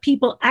that what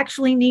people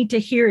actually need to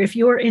hear, if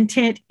your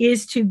intent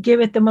is to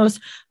give it the most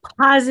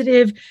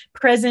positive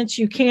presence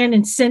you can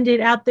and send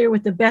it out there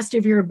with the best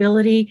of your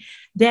ability,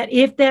 that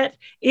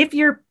if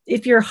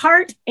your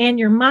heart and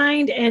your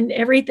mind and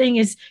everything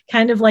is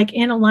kind of like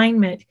in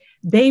alignment,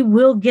 they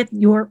will get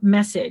your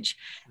message.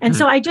 And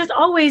so I just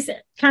always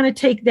kind of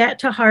take that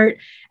to heart.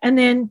 And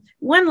then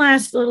one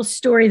last little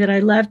story that I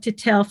love to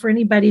tell for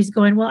anybody who's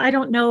going, well, I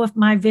don't know if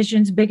my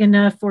vision's big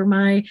enough or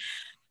my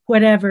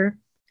whatever.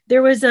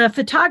 There was a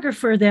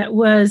photographer that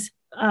was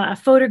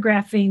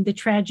photographing the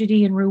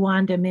tragedy in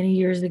Rwanda many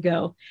years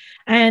ago.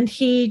 And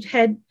he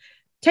had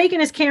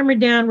taken his camera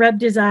down,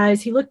 rubbed his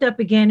eyes. He looked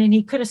up again and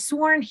he could have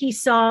sworn he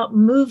saw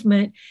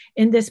movement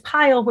in this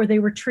pile where they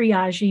were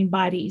triaging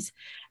bodies.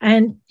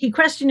 And he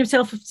questioned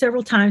himself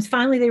several times.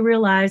 Finally, they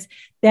realized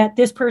that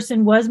this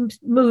person was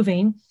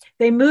moving.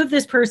 They moved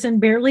this person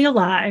barely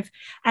alive,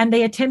 and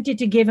they attempted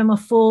to give him a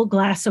full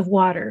glass of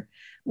water.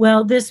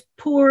 Well, this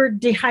poor,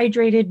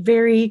 dehydrated,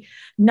 very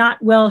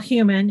not well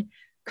human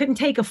couldn't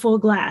take a full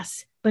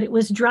glass, but it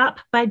was drop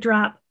by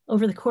drop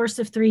over the course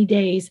of 3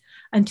 days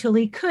until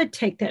he could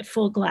take that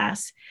full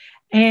glass.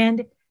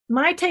 And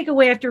my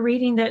takeaway after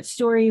reading that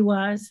story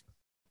was,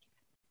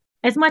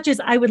 as much as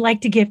I would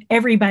like to give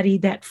everybody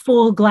that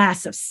full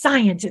glass of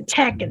science and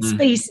tech and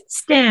space and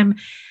STEM,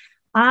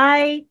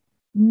 I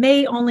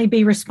may only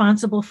be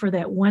responsible for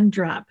that one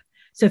drop.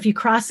 So if you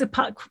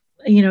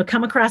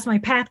come across my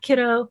path,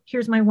 kiddo,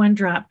 here's my one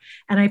drop.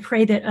 And I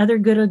pray that other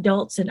good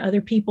adults and other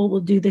people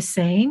will do the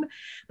same.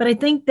 But I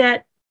think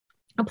that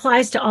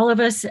applies to all of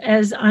us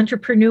as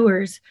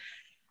entrepreneurs.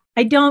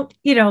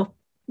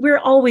 We're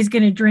always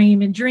going to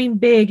dream and dream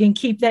big and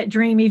keep that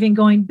dream even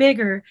going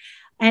bigger.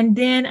 And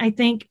then I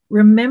think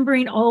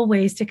remembering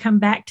always to come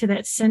back to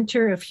that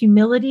center of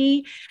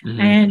humility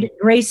and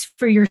grace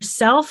for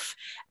yourself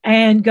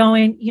and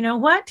going, you know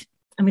what?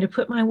 I'm going to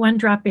put my one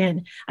drop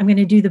in. I'm going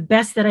to do the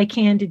best that I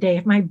can today.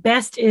 If my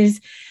best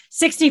is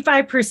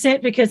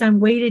 65% because I'm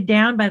weighted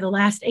down by the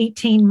last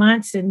 18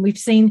 months and we've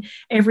seen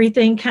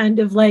everything kind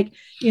of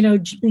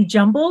be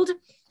jumbled,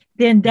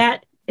 then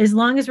that, as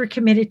long as we're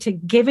committed to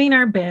giving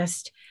our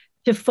best,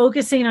 to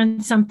focusing on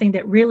something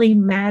that really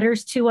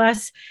matters to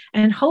us,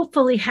 and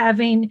hopefully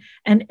having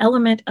an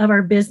element of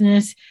our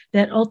business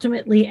that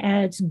ultimately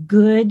adds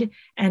good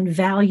and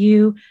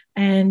value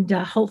and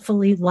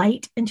hopefully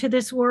light into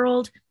this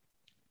world,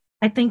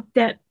 I think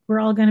that we're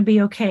all going to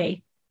be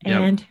okay.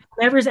 Yep. And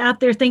whoever's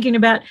out there thinking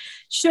about,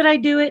 should I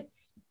do it?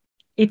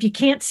 If you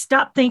can't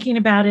stop thinking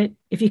about it,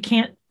 if you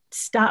can't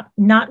stop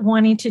not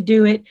wanting to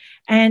do it,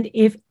 and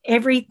if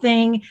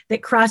everything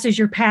that crosses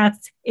your path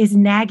is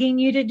nagging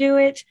you to do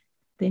it,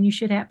 then you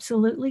should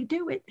absolutely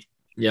do it.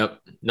 Yep.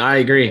 No, I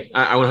agree.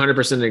 I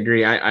 100%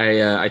 agree.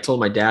 I told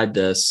my dad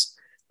this.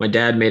 My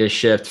dad made a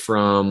shift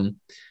from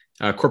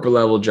a corporate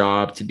level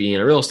job to being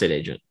a real estate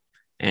agent.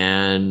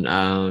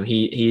 And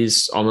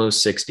he's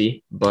almost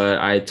 60, but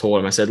I told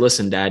him, I said,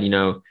 listen, Dad,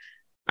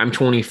 I'm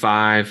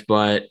 25,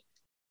 but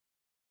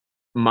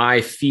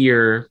my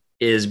fear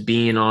is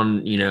being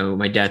on,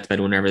 my deathbed,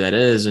 whenever that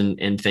is,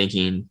 and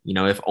thinking,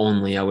 if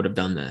only I would have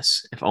done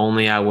this, if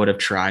only I would have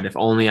tried, if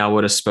only I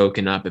would have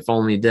spoken up, if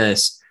only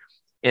this.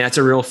 And that's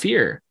a real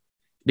fear,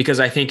 because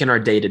I think in our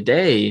day to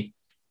day,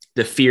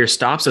 the fear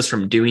stops us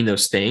from doing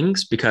those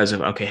things because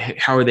of, okay,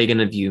 how are they going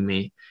to view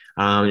me?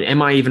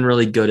 Am I even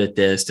really good at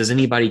this? Does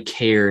anybody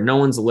care? No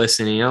one's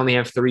listening. I only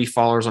have 3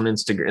 followers on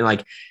Instagram.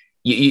 Like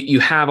you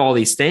have all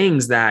these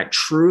things that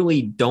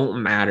truly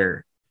don't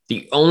matter.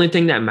 The only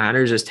thing that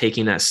matters is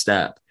taking that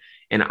step.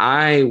 And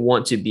I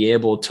want to be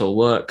able to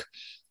look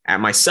at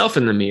myself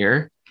in the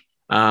mirror.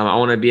 I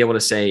want to be able to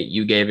say,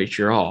 you gave it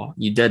your all,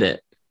 you did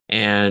it.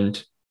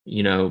 And,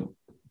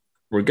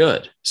 we're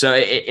good. So,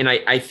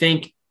 I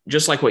think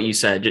just like what you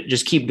said,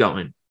 just keep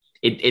going.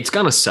 It's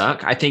going to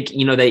suck. I think,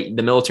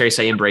 the military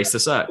say embrace the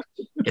suck.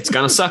 It's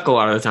going to suck a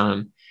lot of the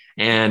time.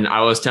 And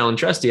I was telling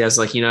Trusty, I was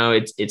like,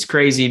 it's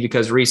crazy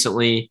because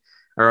recently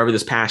or over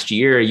this past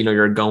year,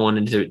 you're going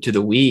into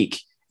the week.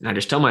 And I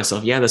just tell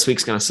myself, yeah, this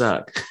week's going to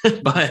suck,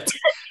 but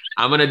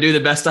I'm going to do the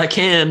best I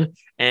can.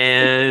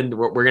 And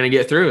we're going to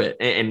get through it.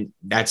 And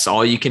that's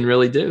all you can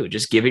really do.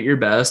 Just give it your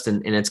best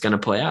and it's going to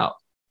play out.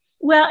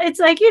 Well, it's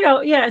like,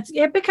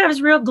 it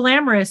becomes real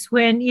glamorous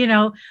when,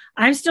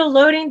 I'm still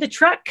loading the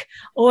truck,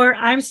 or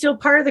I'm still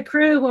part of the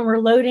crew when we're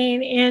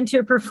loading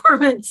into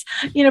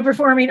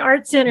performing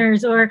art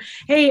centers, or,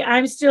 hey,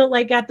 I'm still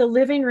at the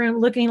living room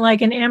looking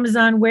like an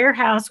Amazon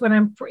warehouse when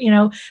I'm,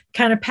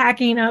 kind of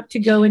packing up to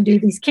go and do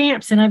these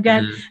camps. And I've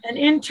got an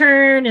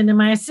intern and then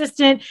my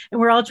assistant,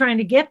 and we're all trying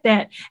to get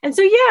that. And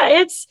so,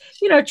 yeah, it's,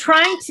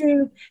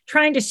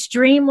 trying to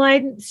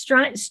streamline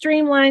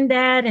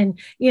that. And,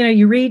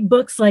 you read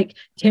books like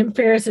Tim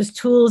Ferriss's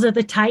Tools of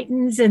the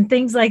Titans and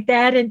things like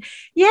that. And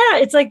yeah,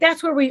 it's like,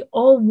 that's where we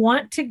all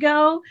want to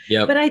go.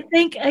 Yep. But I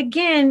think,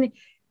 again,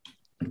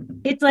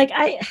 it's like,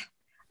 I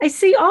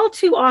see all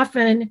too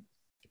often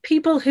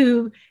people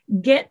who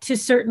get to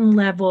certain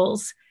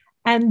levels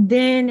and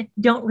then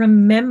don't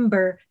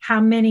remember how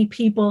many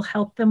people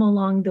helped them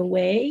along the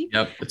way.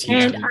 Yep.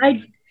 And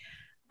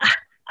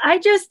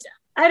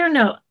I don't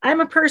know.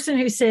 I'm a person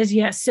who says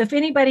yes. So if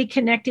anybody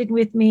connected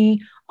with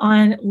me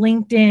on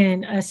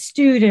LinkedIn, a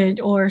student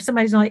or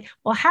somebody's like,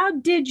 well, how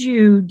did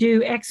you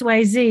do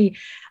XYZ?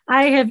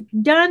 I have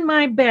done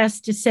my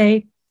best to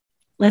say,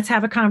 let's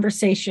have a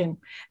conversation.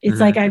 It's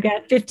like, I've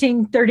got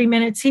 15, 30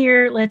 minutes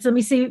here. Let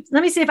me see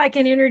if I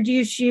can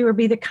introduce you or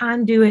be the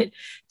conduit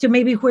to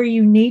maybe where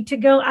you need to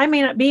go. I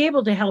may not be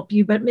able to help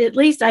you, but at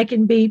least I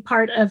can be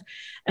part of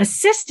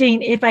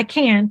assisting if I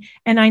can.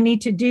 And I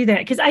need to do that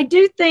because I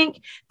do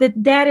think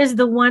that is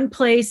the one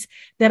place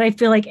that I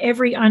feel like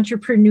every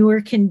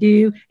entrepreneur can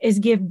do is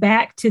give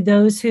back to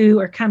those who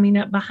are coming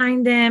up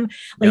behind them.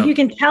 Like you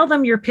can tell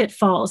them your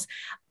pitfalls.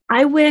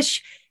 I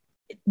wish,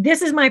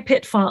 this is my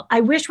pitfall.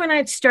 I wish when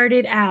I'd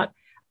started out,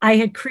 I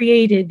had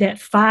created that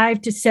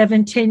 5 to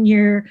 7,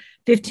 10-year,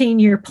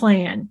 15-year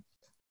plan.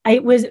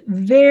 it was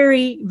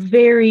very,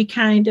 very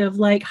kind of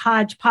like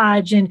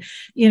hodgepodge and,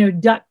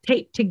 duct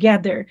tape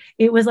together.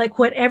 It was like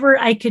whatever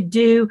I could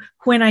do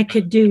when I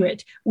could do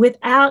it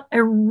without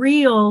a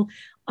real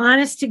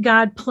honest to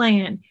God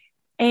plan.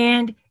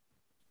 And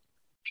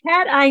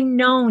had I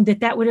known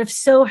that would have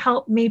so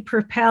helped me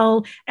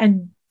propel,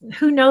 and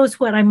who knows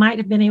what I might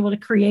have been able to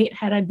create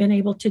had I been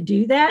able to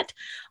do that.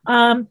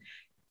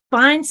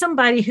 Find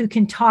somebody who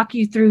can talk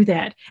you through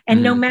that.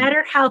 And no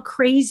matter how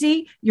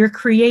crazy your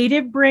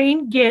creative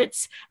brain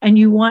gets and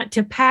you want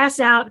to pass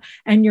out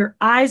and your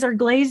eyes are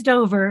glazed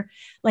over,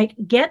 like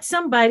get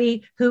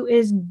somebody who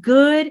is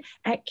good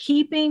at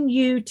keeping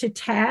you to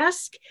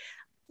task.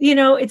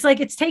 It's like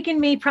it's taken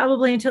me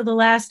probably until the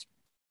last,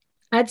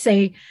 I'd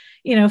say,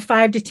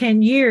 5 to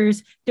 10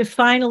 years to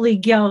finally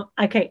go,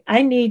 okay,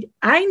 I need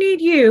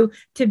you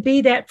to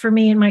be that for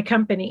me in my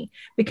company,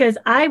 because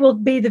I will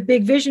be the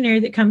big visionary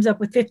that comes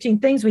up with 15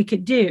 things we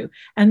could do.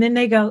 And then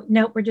they go,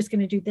 nope, we're just going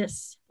to do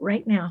this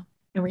right now.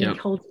 And we're going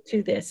to hold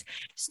to this.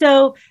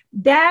 So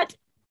that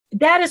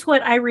is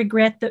what I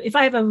regret. If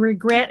I have a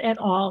regret at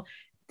all,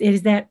 it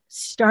is that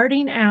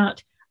starting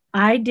out,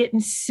 I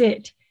didn't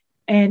sit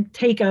and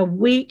take a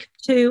week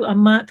to a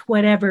month,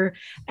 whatever,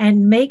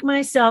 and make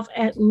myself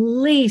at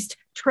least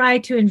try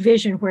to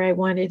envision where I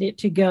wanted it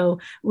to go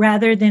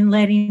rather than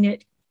letting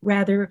it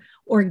rather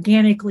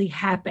organically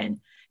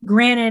happen.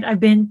 Granted, I've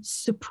been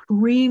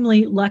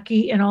supremely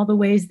lucky in all the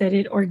ways that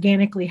it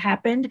organically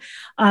happened,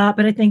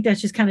 but I think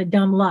that's just kind of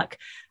dumb luck.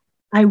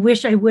 I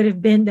wish I would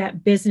have been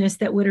that business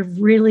that would have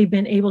really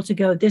been able to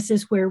go, this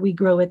is where we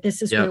grow it.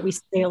 This is where we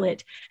scale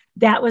it.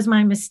 That was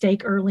my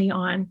mistake early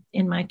on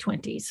in my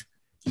 20s.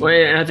 Well,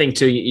 and I think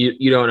too,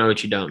 you don't know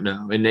what you don't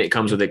know, and it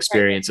comes with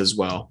experience as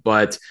well.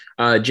 But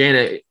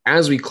Janet,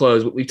 as we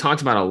close, we've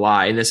talked about a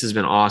lot, and this has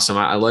been awesome.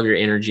 I love your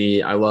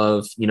energy. I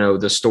love,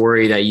 the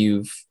story that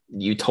you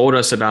told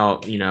us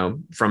about,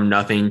 from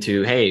nothing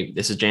to, hey,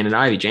 this is Janet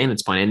Ivey,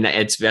 Janet's plan.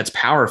 And that's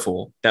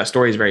powerful. That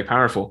story is very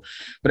powerful.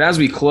 But as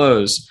we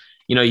close,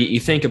 you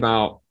think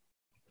about,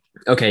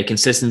 okay,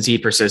 consistency,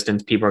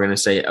 persistence. People are going to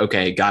say,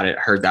 okay, got it.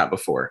 Heard that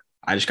before.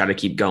 I just got to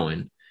keep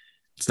going.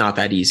 It's not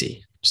that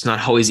easy. It's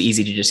not always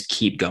easy to just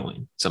keep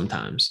going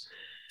sometimes.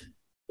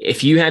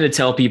 If you had to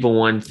tell people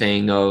one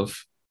thing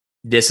of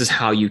this is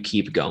how you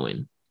keep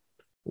going,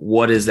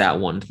 what is that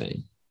one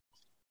thing?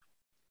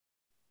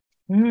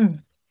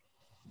 I'm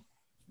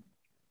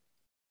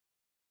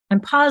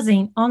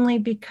pausing only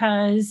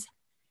because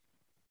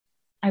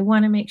I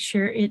want to make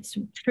sure it's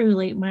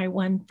truly my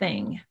one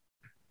thing.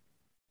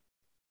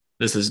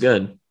 This is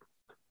good.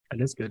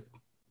 That is good.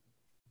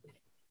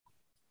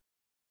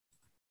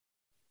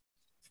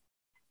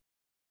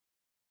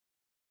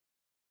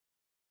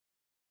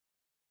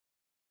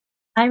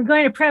 I'm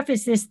going to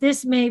preface this.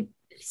 This may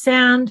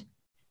sound,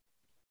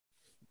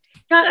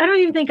 God, I don't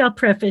even think I'll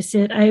preface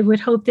it. I would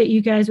hope that you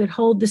guys would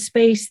hold the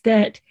space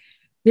that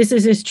this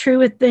is as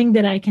true a thing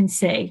that I can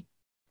say.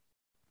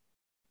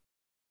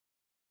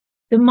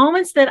 The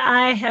moments that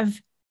I have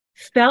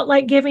felt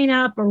like giving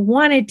up or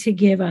wanted to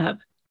give up,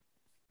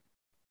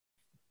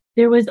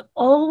 there was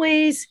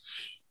always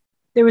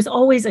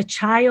a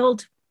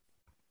child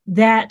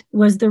that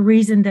was the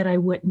reason that I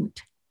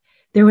wouldn't.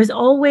 There was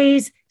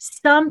always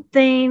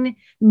something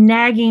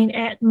nagging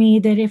at me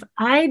that if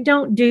I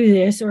don't do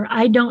this or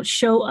I don't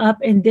show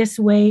up in this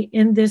way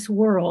in this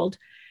world,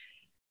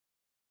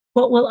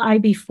 what will I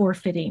be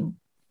forfeiting?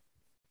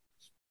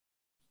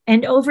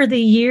 And over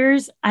the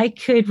years, I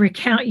could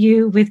recount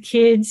you with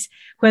kids,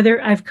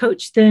 whether I've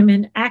coached them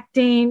in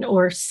acting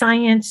or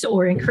science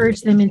or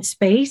encouraged them in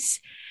space,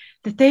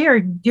 that they are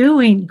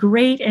doing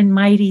great and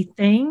mighty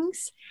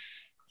things.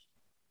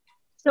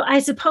 So I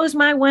suppose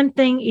my one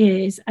thing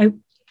is,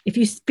 if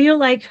you feel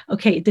like,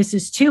 okay, this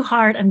is too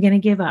hard, I'm going to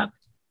give up.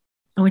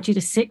 I want you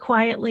to sit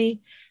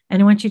quietly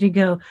and I want you to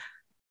go,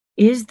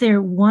 is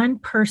there one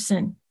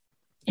person,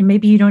 and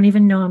maybe you don't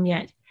even know him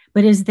yet,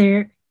 but is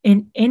there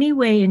in any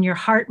way in your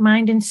heart,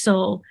 mind, and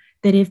soul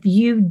that if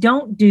you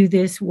don't do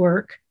this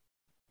work,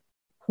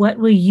 what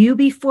will you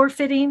be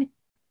forfeiting?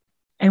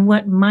 And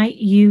what might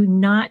you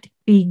not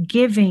be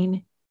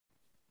giving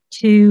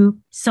to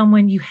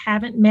someone you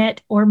haven't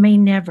met or may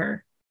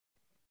never?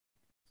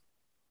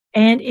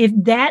 And if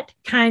that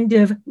kind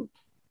of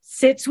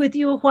sits with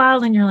you a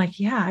while and you're like,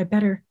 yeah,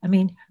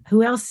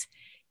 who else?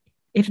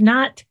 If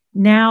not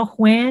now,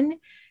 when?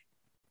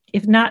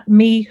 If not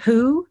me,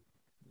 who?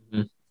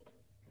 Mm-hmm.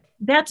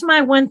 That's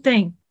my one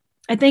thing.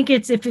 I think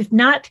it's if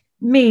not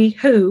me,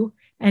 who?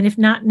 And if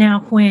not now,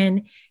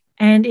 when?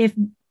 And if,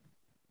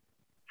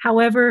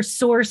 however,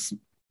 source,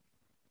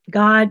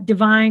 God,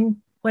 divine,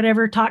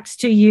 whatever talks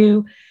to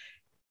you,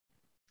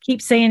 keep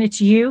saying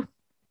it's you,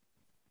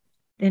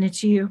 then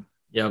it's you.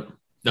 Yep.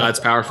 No, that's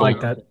powerful. I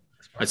like that.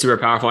 That's super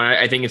powerful. And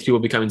I think it's people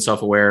becoming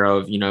self-aware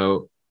of,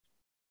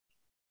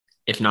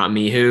 if not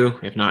me, who,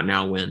 if not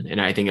now, when.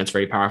 And I think that's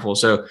very powerful.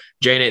 So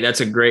Janet,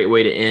 that's a great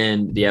way to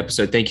end the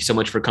episode. Thank you so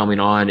much for coming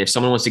on. If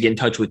someone wants to get in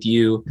touch with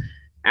you,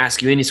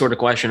 ask you any sort of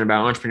question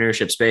about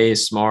entrepreneurship,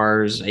 space,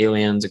 Mars,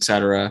 aliens,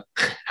 etc.,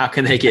 how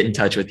can they get in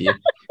touch with you?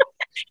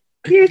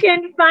 You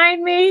can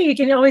find me. You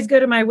can always go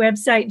to my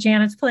website,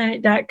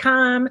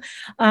 janetsplanet.com.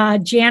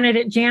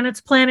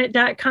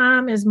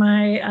 Janet@janetsplanet.com is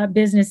my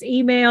business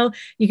email.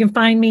 You can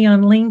find me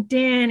on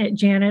LinkedIn at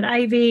Janet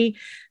Ivy,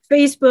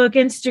 Facebook,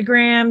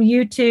 Instagram,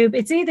 YouTube.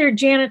 It's either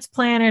Janet's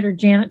Planet or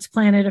Janet's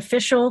Planet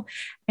Official.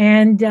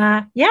 And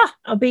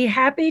I'll be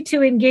happy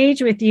to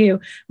engage with you.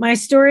 My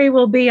story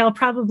will be, I'll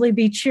probably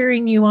be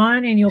cheering you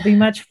on, and you'll be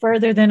much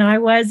further than I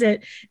was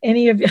at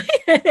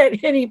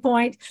any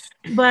point.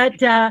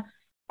 But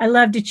I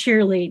love to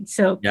cheerlead.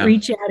 So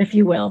reach out if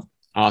you will.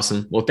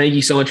 Awesome. Well, thank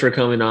you so much for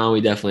coming on.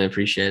 We definitely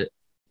appreciate it.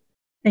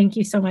 Thank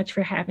you so much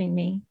for having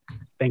me.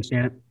 Thanks,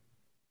 Janet.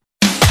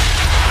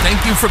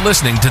 Thank you for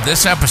listening to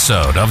this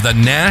episode of the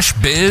Nash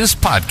Biz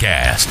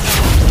Podcast.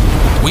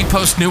 We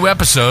post new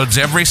episodes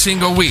every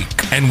single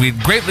week, and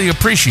we'd greatly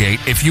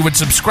appreciate if you would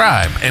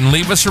subscribe and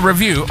leave us a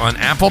review on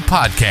Apple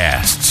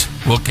Podcasts.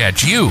 We'll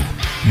catch you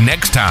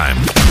next time.